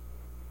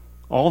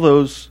 All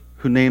those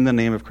who name the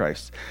name of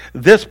Christ.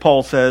 This,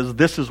 Paul says,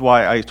 this is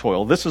why I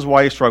toil. This is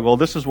why I struggle.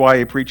 This is why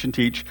I preach and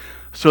teach,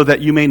 so that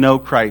you may know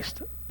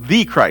Christ.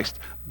 The Christ.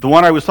 The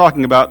one I was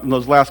talking about in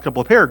those last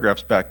couple of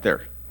paragraphs back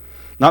there.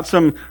 Not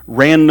some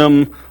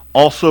random,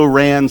 also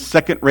ran,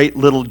 second-rate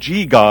little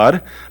g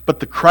God, but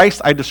the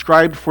Christ I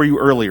described for you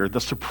earlier,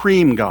 the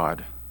supreme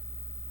God.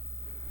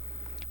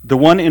 The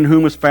one in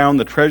whom is found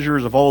the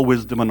treasures of all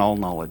wisdom and all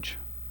knowledge.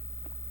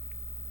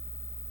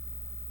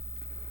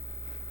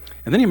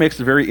 And then he makes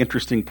a very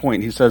interesting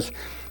point. He says,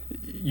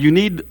 You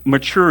need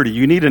maturity.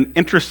 You need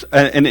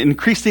an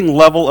increasing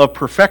level of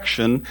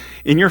perfection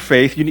in your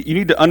faith. You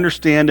need to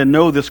understand and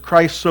know this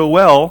Christ so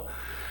well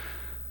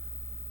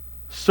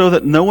so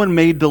that no one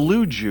may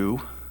delude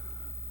you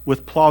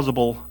with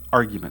plausible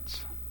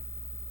arguments.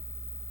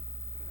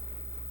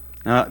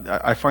 Now,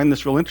 I find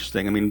this real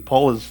interesting. I mean,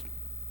 Paul is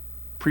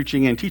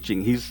preaching and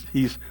teaching.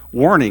 He's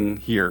warning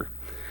here.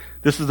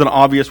 This is an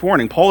obvious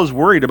warning. Paul is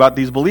worried about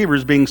these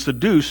believers being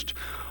seduced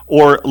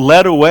or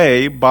led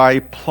away by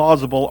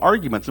plausible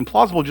arguments. And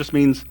plausible just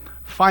means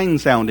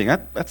fine-sounding.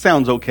 That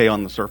sounds okay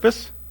on the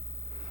surface.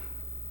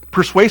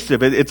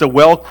 Persuasive. It's a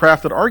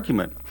well-crafted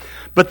argument.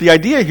 But the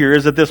idea here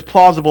is that this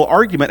plausible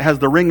argument has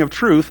the ring of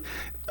truth,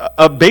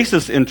 a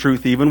basis in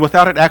truth even,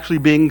 without it actually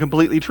being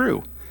completely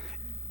true.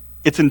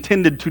 It's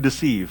intended to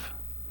deceive.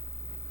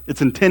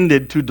 It's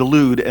intended to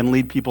delude and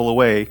lead people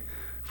away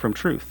from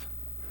truth.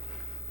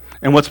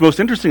 And what's most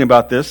interesting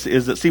about this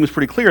is it seems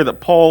pretty clear that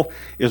Paul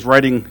is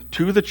writing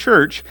to the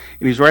church,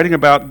 and he's writing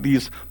about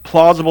these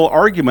plausible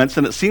arguments,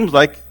 and it seems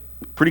like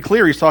pretty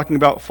clear he's talking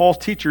about false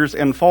teachers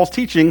and false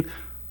teaching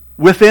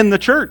within the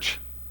church.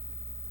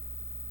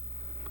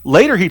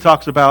 Later he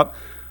talks about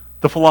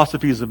the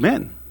philosophies of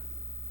men.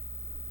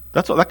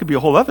 That could be a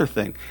whole other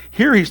thing.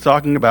 Here he's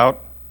talking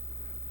about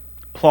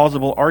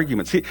plausible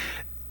arguments.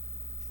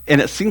 And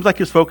it seems like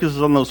his focus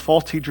is on those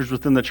false teachers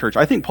within the church.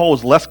 I think Paul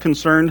was less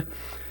concerned,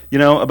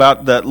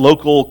 about that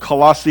local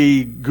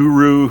Colossae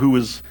guru who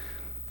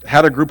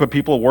had a group of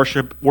people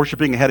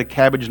worshiping and had a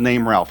cabbage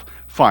named Ralph.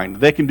 Fine.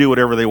 They can do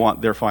whatever they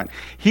want. They're fine.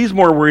 He's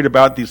more worried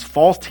about these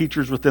false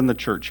teachers within the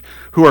church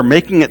who are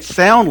making it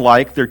sound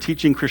like they're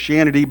teaching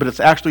Christianity, but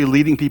it's actually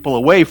leading people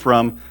away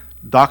from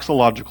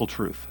doxological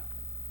truth.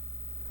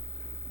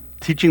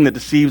 Teaching that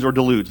deceives or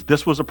deludes.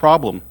 This was a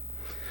problem.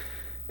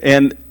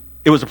 And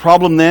it was a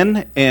problem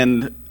then,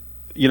 and,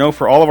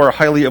 for all of our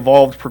highly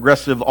evolved,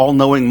 progressive,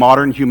 all-knowing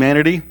modern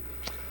humanity,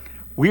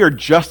 we are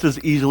just as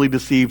easily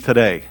deceived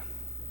today.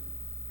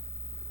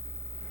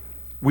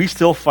 We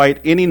still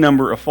fight any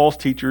number of false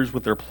teachers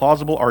with their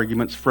plausible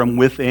arguments from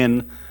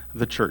within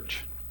the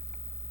church.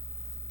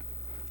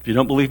 If you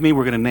don't believe me,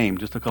 we're going to name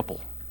just a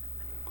couple.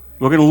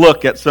 We're going to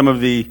look at some of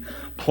the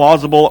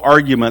plausible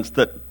arguments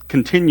that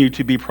continue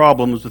to be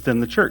problems within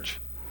the church,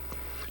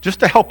 just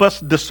to help us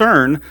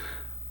discern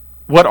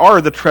what are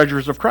the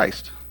treasures of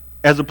Christ,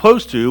 as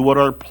opposed to what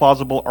are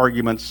plausible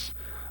arguments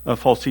of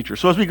false teachers.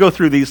 So as we go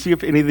through these, see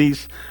if any of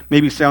these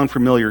maybe sound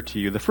familiar to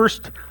you. The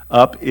first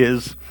up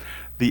is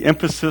the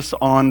emphasis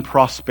on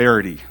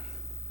prosperity.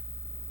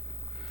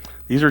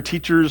 These are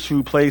teachers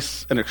who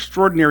place an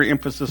extraordinary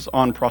emphasis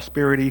on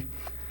prosperity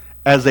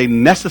as a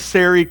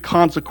necessary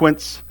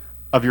consequence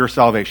of your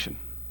salvation.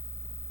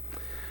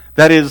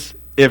 That is,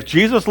 if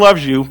Jesus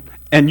loves you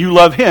and you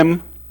love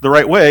him the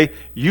right way,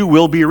 you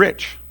will be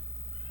rich.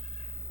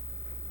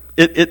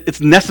 It's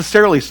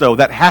necessarily so.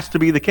 That has to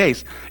be the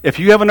case. If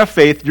you have enough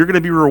faith, you're going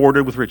to be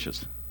rewarded with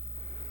riches.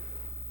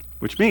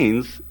 Which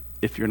means,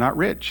 if you're not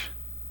rich,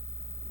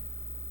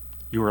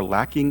 you are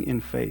lacking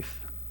in faith.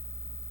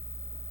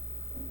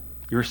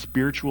 Your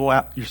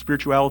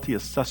spirituality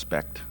is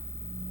suspect.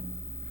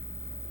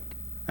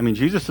 I mean,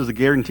 Jesus is a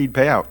guaranteed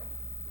payout.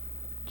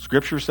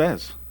 Scripture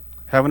says,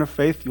 have enough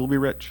faith, you'll be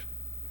rich.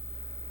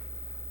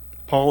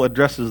 Paul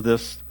addresses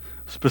this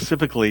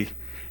specifically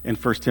in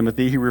 1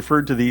 Timothy. He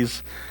referred to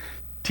these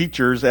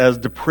teachers as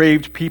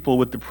depraved people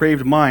with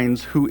depraved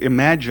minds who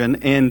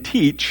imagine and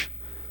teach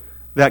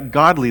that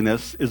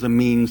godliness is a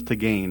means to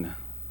gain.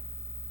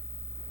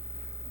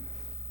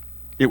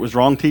 It was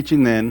wrong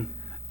teaching then,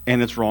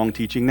 and it's wrong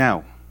teaching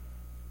now.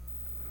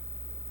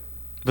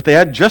 But they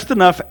had just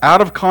enough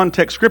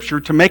out-of-context scripture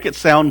to make it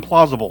sound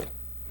plausible.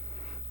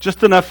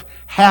 Just enough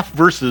half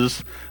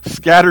verses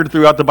scattered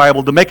throughout the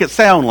Bible to make it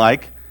sound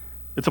like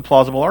it's a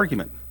plausible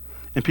argument.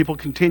 And people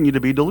continue to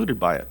be deluded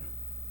by it.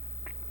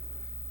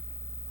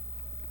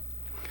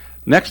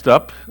 Next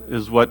up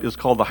is what is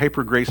called the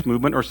hyper-grace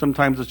movement, or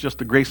sometimes it's just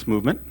the grace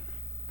movement.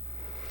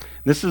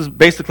 This is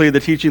basically the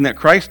teaching that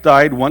Christ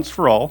died once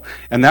for all,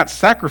 and that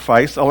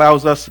sacrifice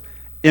allows us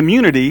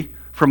immunity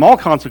from all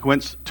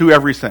consequence to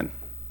every sin.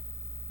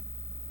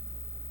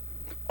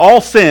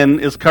 All sin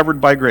is covered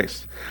by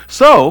grace.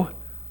 So,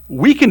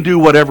 we can do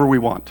whatever we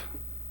want.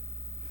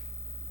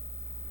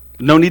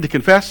 No need to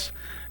confess,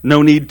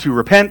 no need to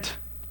repent.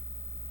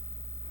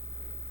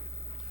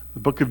 The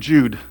book of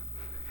Jude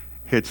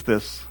hits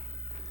this.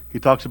 He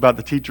talks about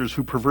the teachers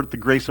who pervert the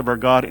grace of our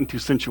God into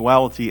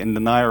sensuality and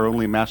deny our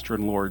only Master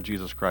and Lord,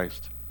 Jesus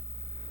Christ.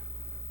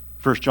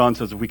 1 John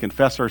says if we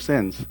confess our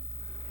sins,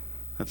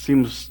 that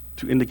seems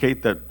to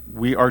indicate that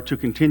we are to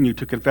continue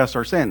to confess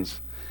our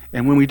sins.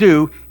 And when we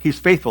do, he's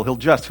faithful,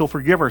 he'll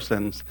forgive our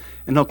sins,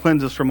 and he'll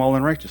cleanse us from all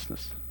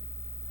unrighteousness.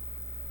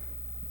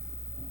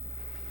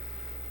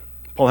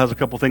 Paul has a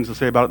couple things to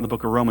say about it in the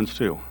book of Romans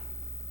too.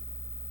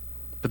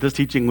 But this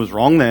teaching was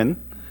wrong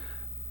then,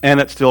 and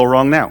it's still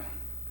wrong now.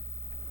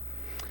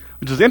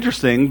 Which is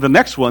interesting. The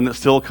next one that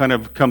still kind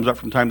of comes up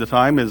from time to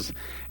time is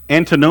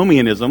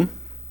antinomianism.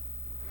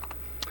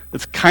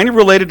 It's kind of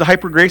related to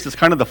hyper grace. It's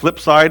kind of the flip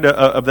side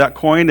of that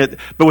coin,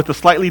 but with a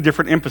slightly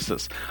different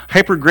emphasis.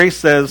 Hyper grace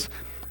says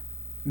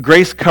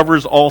grace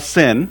covers all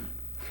sin.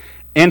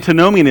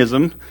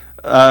 Antinomianism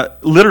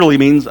literally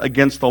means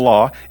against the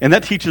law, and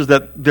that teaches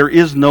that there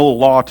is no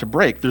law to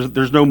break.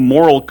 There's no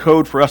moral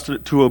code for us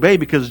to obey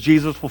because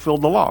Jesus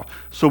fulfilled the law.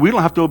 So we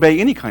don't have to obey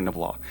any kind of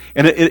law.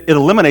 And it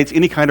eliminates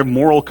any kind of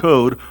moral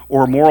code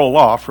or moral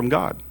law from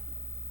God.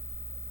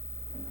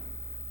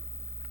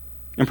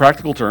 In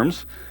practical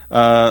terms,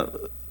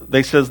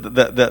 they says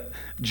that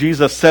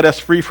Jesus set us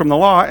free from the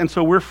law, and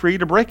so we're free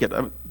to break it.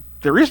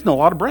 There is no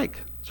law to break.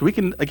 So we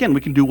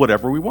can do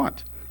whatever we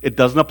want. It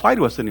doesn't apply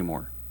to us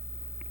anymore.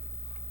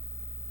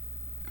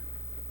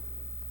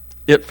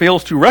 It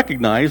fails to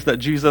recognize that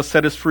Jesus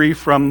set us free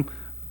from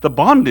the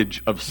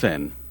bondage of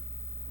sin.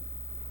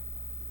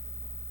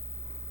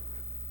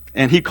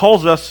 And he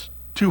calls us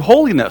to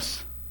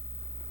holiness.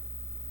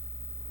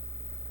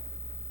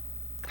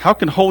 How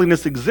can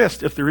holiness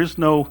exist if there is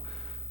no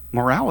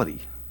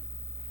morality?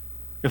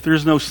 If there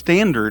is no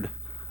standard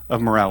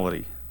of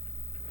morality?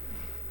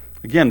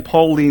 Again,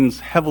 Paul leans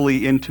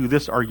heavily into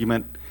this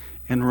argument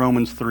in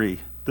Romans 3.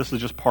 This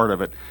is just part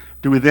of it.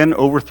 Do we then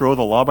overthrow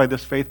the law by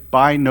this faith?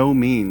 By no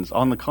means.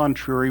 On the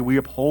contrary, we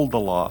uphold the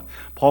law.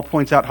 Paul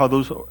points out how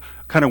those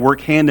kind of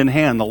work hand in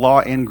hand. The law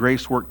and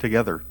grace work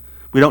together.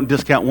 We don't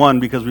discount one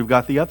because we've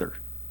got the other.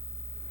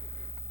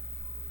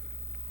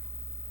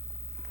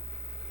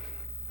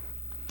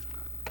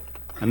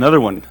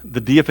 Another one,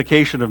 the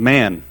deification of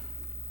man.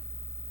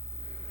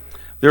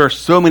 There are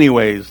so many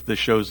ways this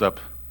shows up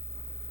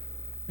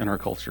in our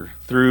culture.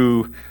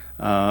 Through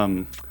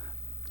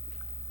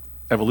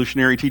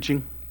evolutionary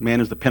teaching. Man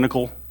is the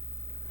pinnacle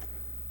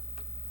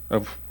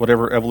of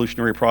whatever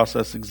evolutionary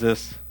process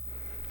exists.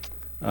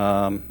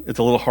 It's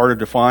a little harder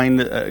to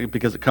find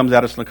because it comes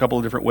at us in a couple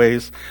of different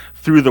ways.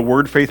 Through the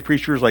word faith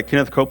preachers like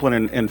Kenneth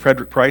Copeland and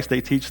Frederick Price,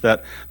 they teach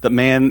that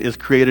man is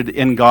created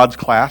in God's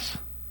class.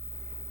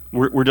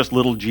 We're just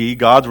little g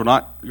gods. We're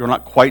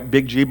not quite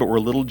big G, but we're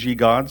little g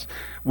gods.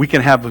 We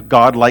can have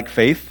God-like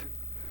faith.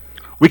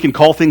 We can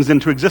call things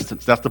into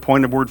existence. That's the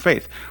point of word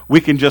faith.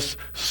 We can just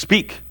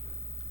speak.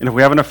 And if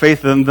we have enough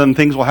faith, then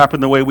things will happen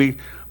the way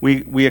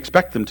we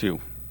expect them to.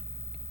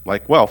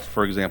 Like wealth,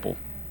 for example.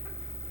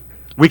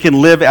 We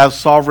can live as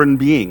sovereign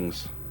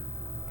beings.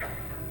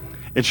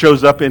 It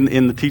shows up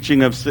in the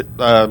teaching of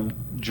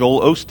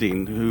Joel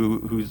Osteen,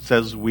 who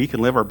says we can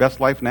live our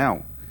best life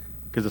now.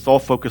 Because it's all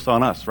focused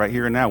on us right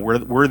here and now.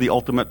 We're the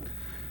ultimate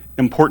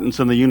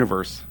importance in the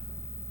universe.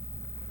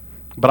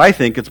 But I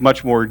think it's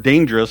much more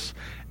dangerous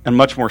and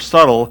much more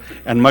subtle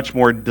and much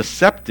more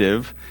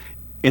deceptive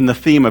in the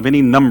theme of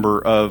any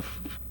number of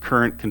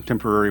current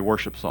contemporary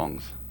worship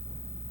songs.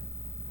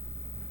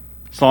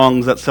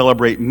 Songs that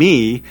celebrate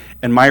me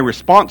and my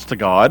response to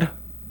God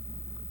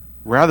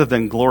rather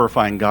than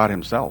glorifying God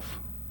himself.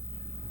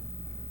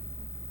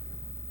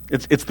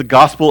 It's the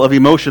gospel of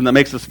emotion that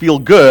makes us feel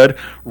good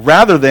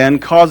rather than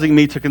causing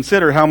me to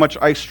consider how much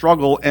I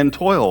struggle and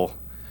toil,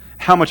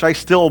 how much I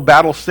still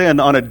battle sin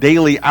on a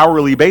daily,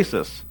 hourly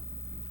basis.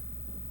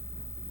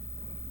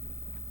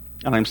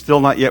 And I'm still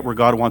not yet where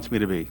God wants me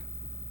to be.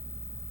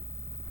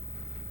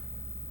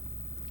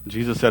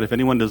 Jesus said, if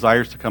anyone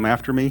desires to come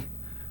after me,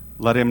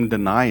 let him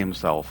deny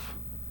himself.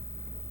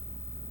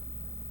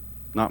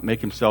 Not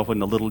make himself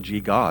into little g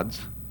gods.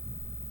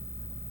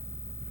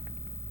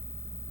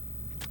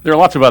 There are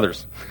lots of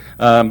others.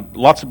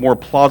 Lots of more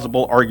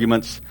plausible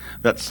arguments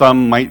that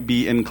some might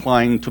be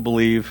inclined to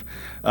believe.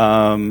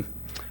 The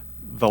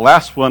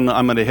last one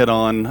I'm going to hit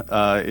on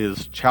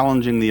is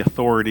challenging the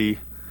authority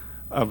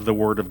of the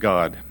Word of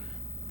God.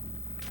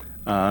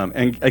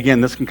 And again,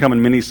 this can come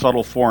in many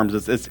subtle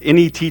forms. It's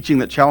any teaching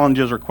that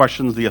challenges or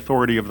questions the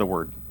authority of the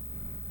Word.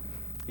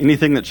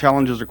 Anything that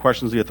challenges or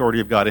questions the authority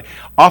of God.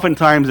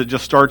 Oftentimes it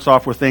just starts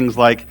off with things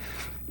like,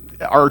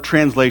 are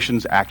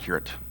translations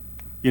accurate?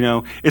 You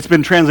know, it's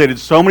been translated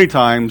so many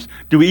times,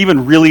 do we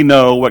even really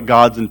know what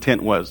God's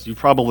intent was? You've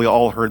probably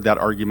all heard that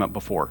argument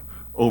before,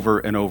 over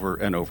and over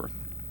and over.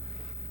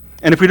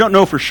 And if we don't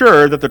know for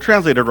sure that they're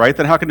translated right,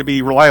 then how can it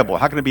be reliable?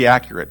 How can it be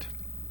accurate?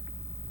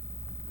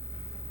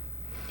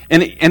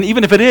 And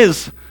even if it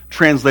is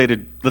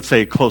translated, let's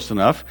say, close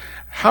enough,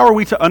 how are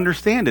we to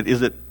understand it?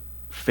 Is it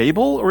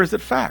fable or is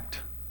it fact?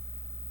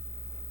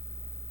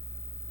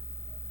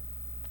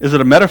 Is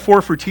it a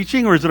metaphor for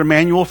teaching or is it a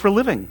manual for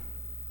living?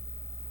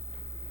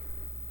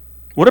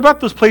 What about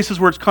those places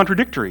where it's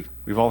contradictory?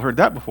 We've all heard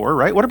that before,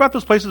 right? What about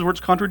those places where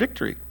it's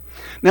contradictory?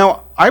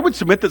 Now, I would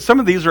submit that some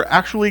of these are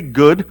actually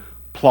good,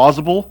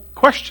 plausible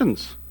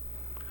questions.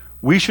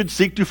 We should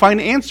seek to find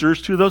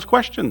answers to those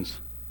questions.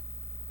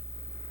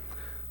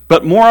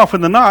 But more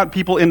often than not,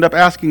 people end up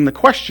asking the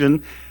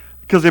question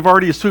because they've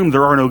already assumed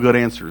there are no good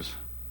answers,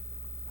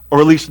 or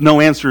at least no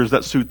answers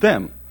that suit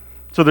them.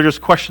 So they're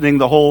just questioning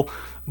the whole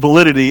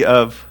validity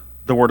of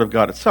the Word of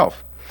God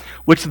itself,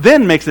 which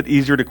then makes it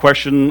easier to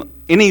question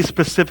any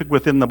specific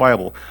within the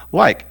Bible.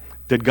 Like,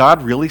 did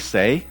God really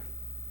say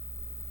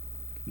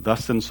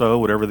thus and so,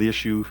 whatever the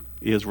issue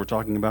is we're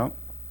talking about?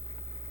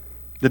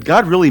 Did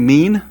God really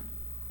mean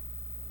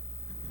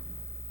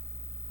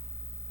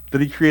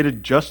that he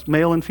created just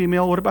male and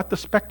female? What about the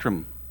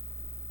spectrum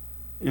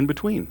in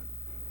between?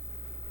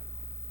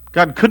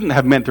 God couldn't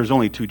have meant there's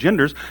only two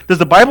genders. Does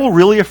the Bible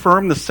really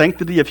affirm the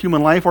sanctity of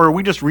human life, or are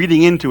we just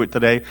reading into it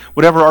today,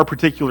 whatever our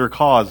particular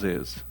cause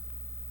is?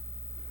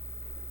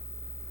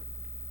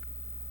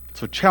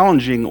 So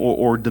challenging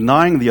or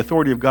denying the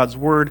authority of God's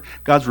word,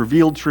 God's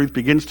revealed truth,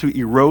 begins to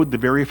erode the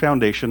very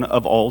foundation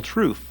of all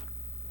truth.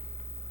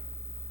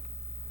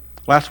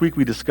 Last week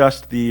we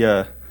discussed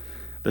the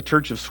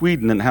Church of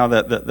Sweden and how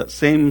that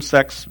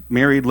same-sex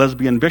married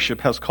lesbian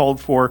bishop has called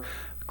for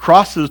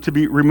crosses to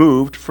be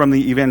removed from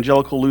the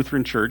Evangelical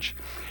Lutheran Church.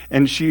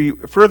 And she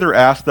further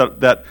asked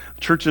that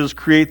churches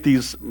create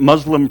these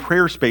Muslim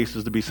prayer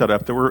spaces to be set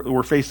up that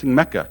were facing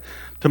Mecca,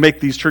 to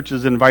make these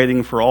churches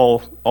inviting for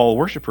all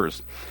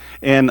worshipers.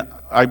 And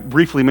I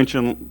briefly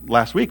mentioned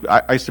last week,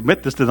 I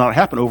submit this did not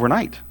happen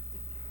overnight.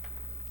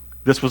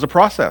 This was a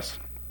process.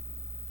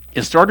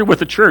 It started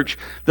with a church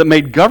that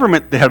made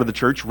government the head of the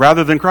church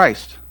rather than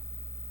Christ.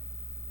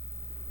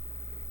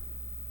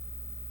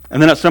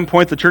 And then at some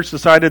point the church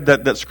decided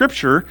that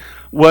Scripture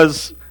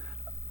was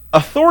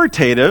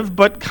authoritative,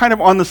 but kind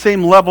of on the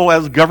same level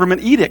as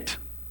government edict.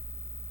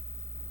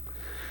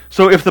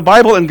 So if the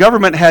Bible and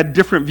government had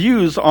different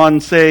views on,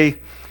 say,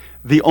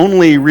 the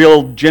only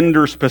real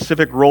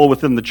gender-specific role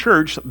within the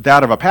church,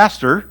 that of a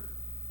pastor,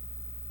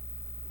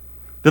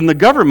 then the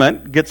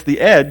government gets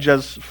the edge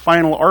as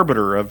final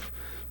arbiter of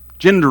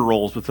gender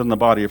roles within the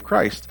body of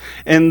Christ.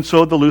 And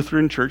so the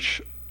Lutheran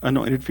Church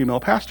anointed female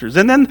pastors.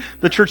 And then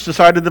the church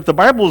decided that the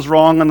Bible was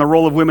wrong on the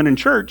role of women in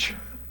church.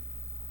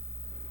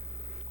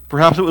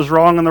 Perhaps it was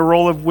wrong on the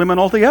role of women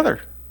altogether.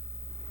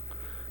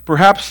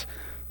 Perhaps,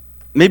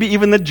 maybe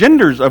even the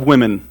genders of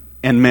women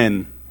and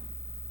men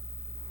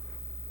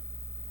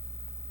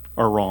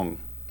are wrong.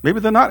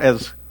 Maybe they're not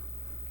as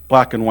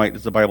black and white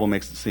as the Bible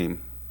makes it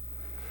seem.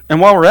 And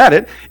while we're at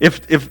it,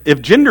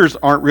 if genders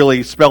aren't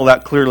really spelled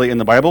out clearly in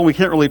the Bible, we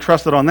can't really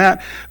trust it on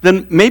that,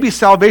 then maybe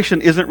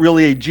salvation isn't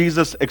really a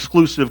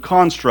Jesus-exclusive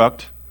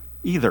construct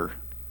either.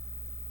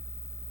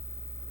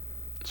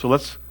 So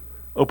let's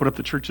open up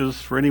the churches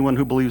for anyone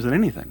who believes in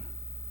anything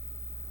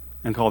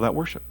and call that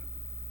worship.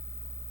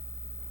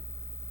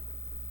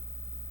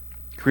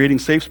 Creating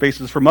safe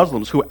spaces for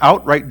Muslims who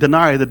outright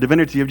deny the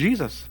divinity of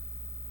Jesus.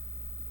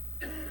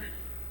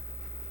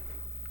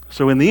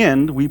 So in the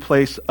end, we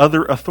place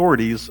other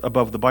authorities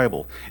above the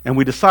Bible. And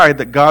we decide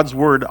that God's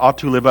word ought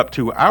to live up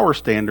to our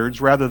standards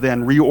rather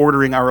than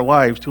reordering our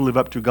lives to live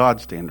up to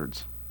God's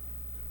standards.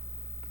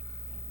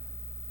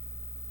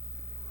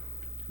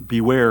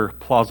 Beware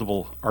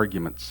plausible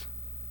arguments.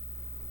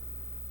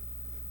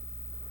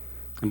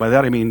 And by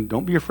that I mean,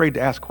 don't be afraid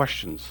to ask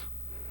questions.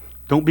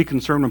 Don't be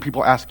concerned when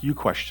people ask you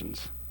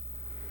questions.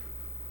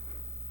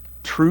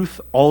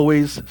 Truth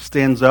always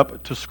stands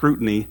up to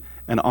scrutiny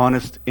and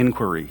honest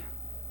inquiry.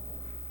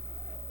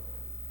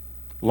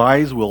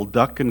 Lies will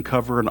duck and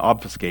cover and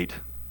obfuscate.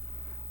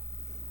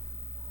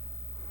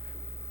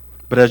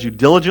 But as you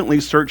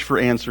diligently search for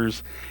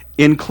answers,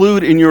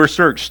 include in your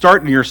search,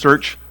 start in your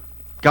search,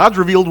 God's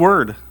revealed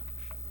word.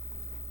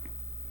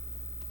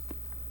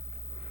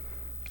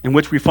 In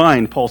which we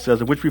find, Paul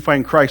says, in which we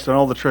find Christ and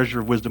all the treasure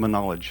of wisdom and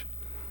knowledge.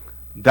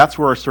 That's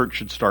where our search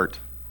should start.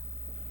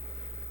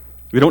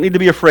 We don't need to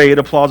be afraid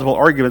of plausible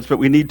arguments, but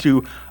we need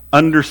to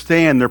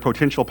understand their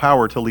potential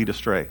power to lead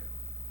astray.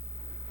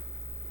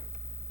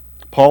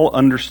 Paul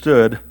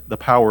understood the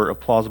power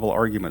of plausible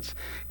arguments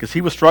because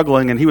he was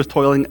struggling and he was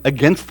toiling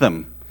against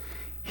them.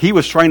 He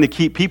was trying to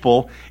keep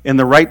people in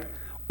the right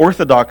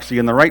orthodoxy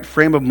and the right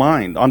frame of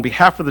mind. On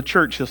behalf of the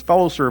church, his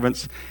fellow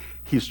servants,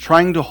 he's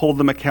trying to hold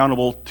them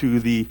accountable to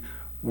the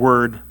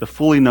word, the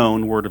fully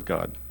known word of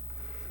God.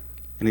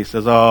 And he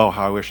says, oh,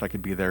 how I wish I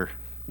could be there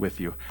with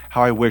you.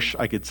 How I wish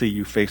I could see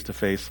you face to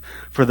face.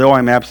 For though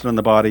I'm absent in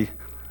the body,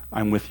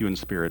 I'm with you in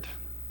spirit.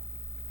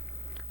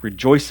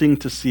 Rejoicing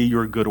to see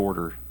your good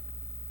order.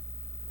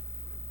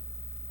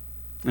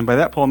 And by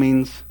that, Paul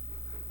means,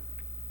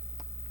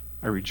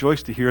 I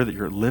rejoice to hear that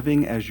you're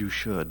living as you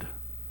should.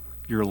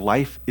 Your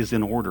life is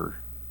in order.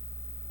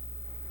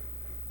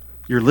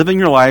 You're living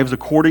your lives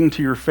according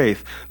to your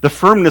faith. The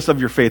firmness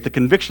of your faith, the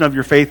conviction of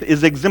your faith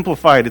is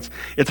exemplified. It's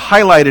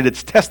highlighted,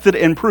 it's tested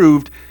and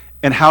proved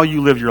in how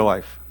you live your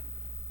life.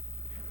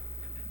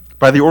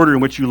 By the order in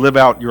which you live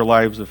out your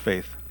lives of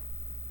faith.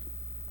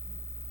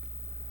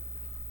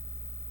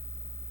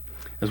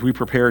 As we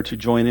prepare to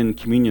join in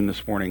communion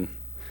this morning,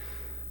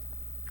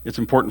 it's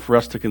important for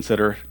us to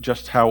consider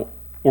just how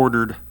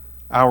ordered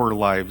our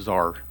lives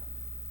are.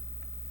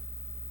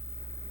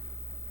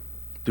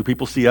 Do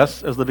people see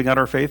us as living out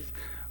our faith?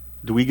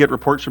 Do we get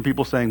reports from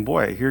people saying,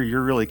 boy, I hear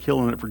you're really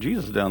killing it for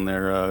Jesus down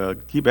there.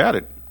 Keep at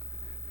it.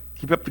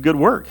 Keep up the good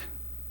work.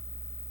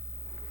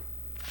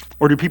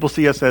 Or do people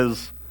see us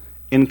as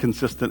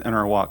inconsistent in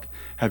our walk?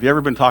 Have you ever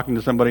been talking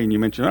to somebody and you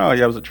mention, oh,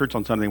 yeah, I was at church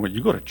on Sunday. Well,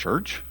 you go to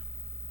church?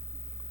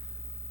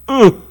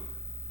 Ugh.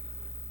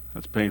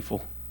 That's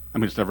painful. I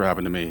mean, it's never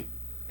happened to me.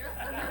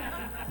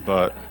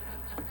 But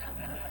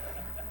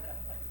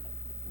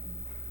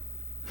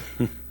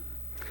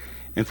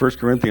In 1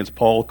 Corinthians,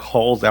 Paul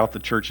calls out the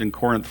church in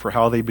Corinth for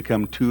how they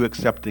become too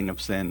accepting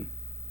of sin.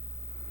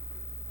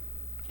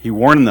 He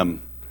warned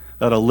them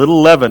that a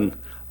little leaven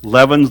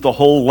leavens the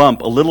whole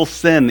lump. A little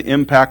sin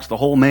impacts the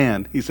whole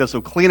man. He says, so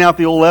clean out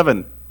the old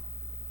leaven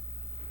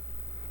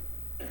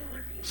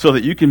so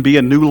that you can be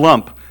a new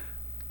lump.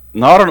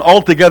 Not an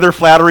altogether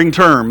flattering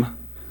term,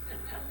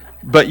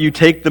 but you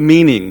take the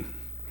meaning.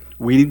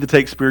 We need to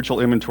take spiritual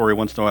inventory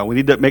once in a while. We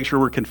need to make sure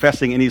we're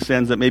confessing any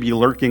sins that may be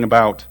lurking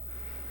about.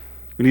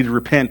 We need to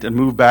repent and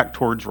move back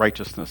towards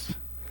righteousness,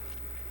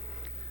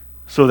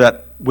 so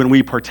that when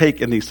we partake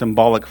in the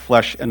symbolic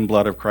flesh and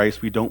blood of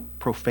Christ, we don't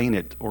profane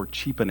it or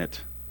cheapen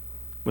it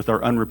with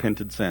our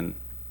unrepented sin.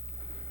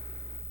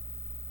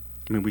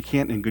 I mean, we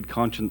can't in good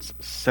conscience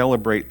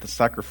celebrate the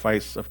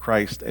sacrifice of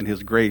Christ and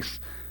his grace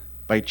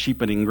by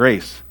cheapening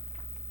grace.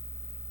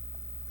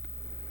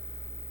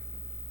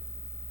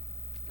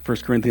 1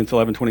 Corinthians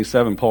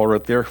 11:27, Paul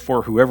wrote,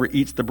 therefore, whoever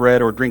eats the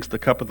bread or drinks the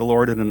cup of the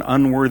Lord in an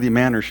unworthy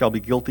manner shall be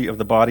guilty of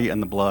the body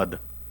and the blood.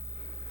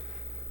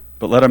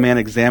 But let a man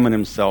examine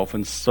himself,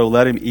 and so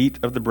let him eat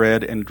of the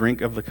bread and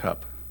drink of the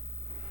cup.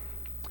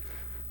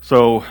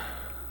 So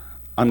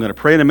I'm going to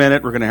pray in a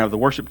minute. We're going to have the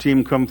worship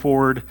team come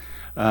forward.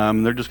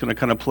 They're just going to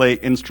kind of play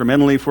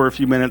instrumentally for a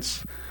few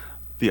minutes.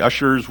 The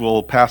ushers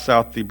will pass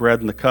out the bread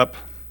and the cup.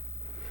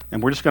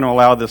 And we're just going to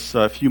allow this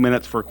few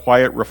minutes for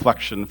quiet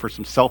reflection, for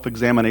some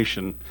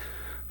self-examination,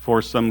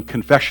 for some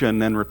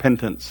confession and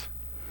repentance.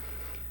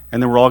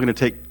 And then we're all going to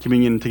take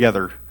communion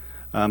together.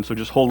 So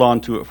just hold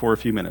on to it for a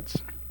few minutes.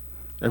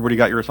 Everybody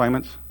got your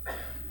assignments?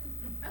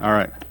 All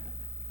right.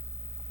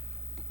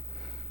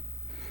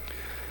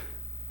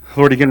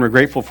 Lord, again, we're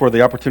grateful for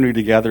the opportunity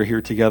to gather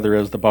here together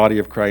as the body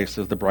of Christ,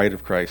 as the bride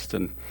of Christ.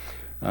 And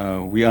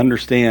we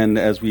understand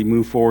as we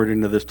move forward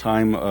into this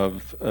time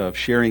of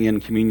sharing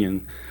in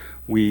communion,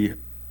 we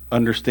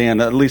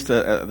understand, at least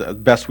the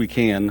best we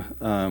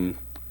can,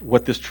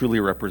 what this truly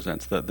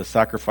represents, the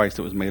sacrifice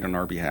that was made on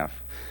our behalf.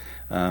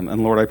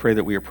 And Lord, I pray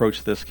that we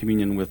approach this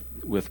communion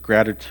with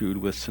gratitude,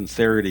 with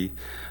sincerity.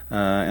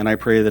 And I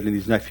pray that in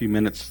these next few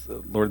minutes,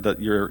 Lord, that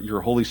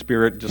your Holy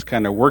Spirit just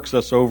kind of works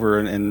us over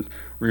and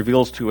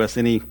reveals to us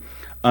any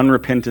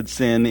unrepented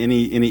sin,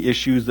 any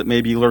issues that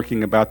may be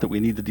lurking about that we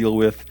need to deal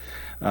with.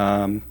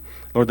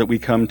 Lord, that we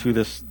come to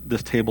this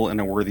table in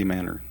a worthy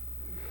manner.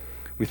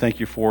 We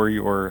thank you for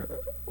your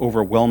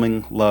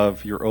overwhelming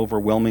love, your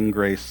overwhelming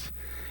grace,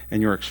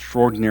 and your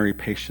extraordinary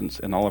patience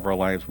in all of our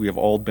lives. We have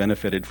all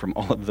benefited from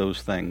all of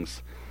those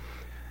things.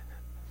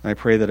 And I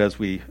pray that as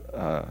we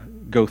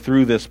go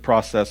through this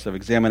process of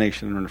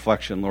examination and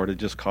reflection, Lord, it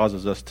just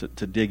causes us to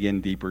dig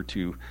in deeper,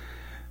 to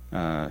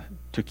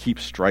keep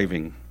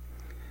striving,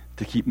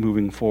 to keep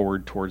moving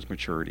forward towards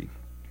maturity.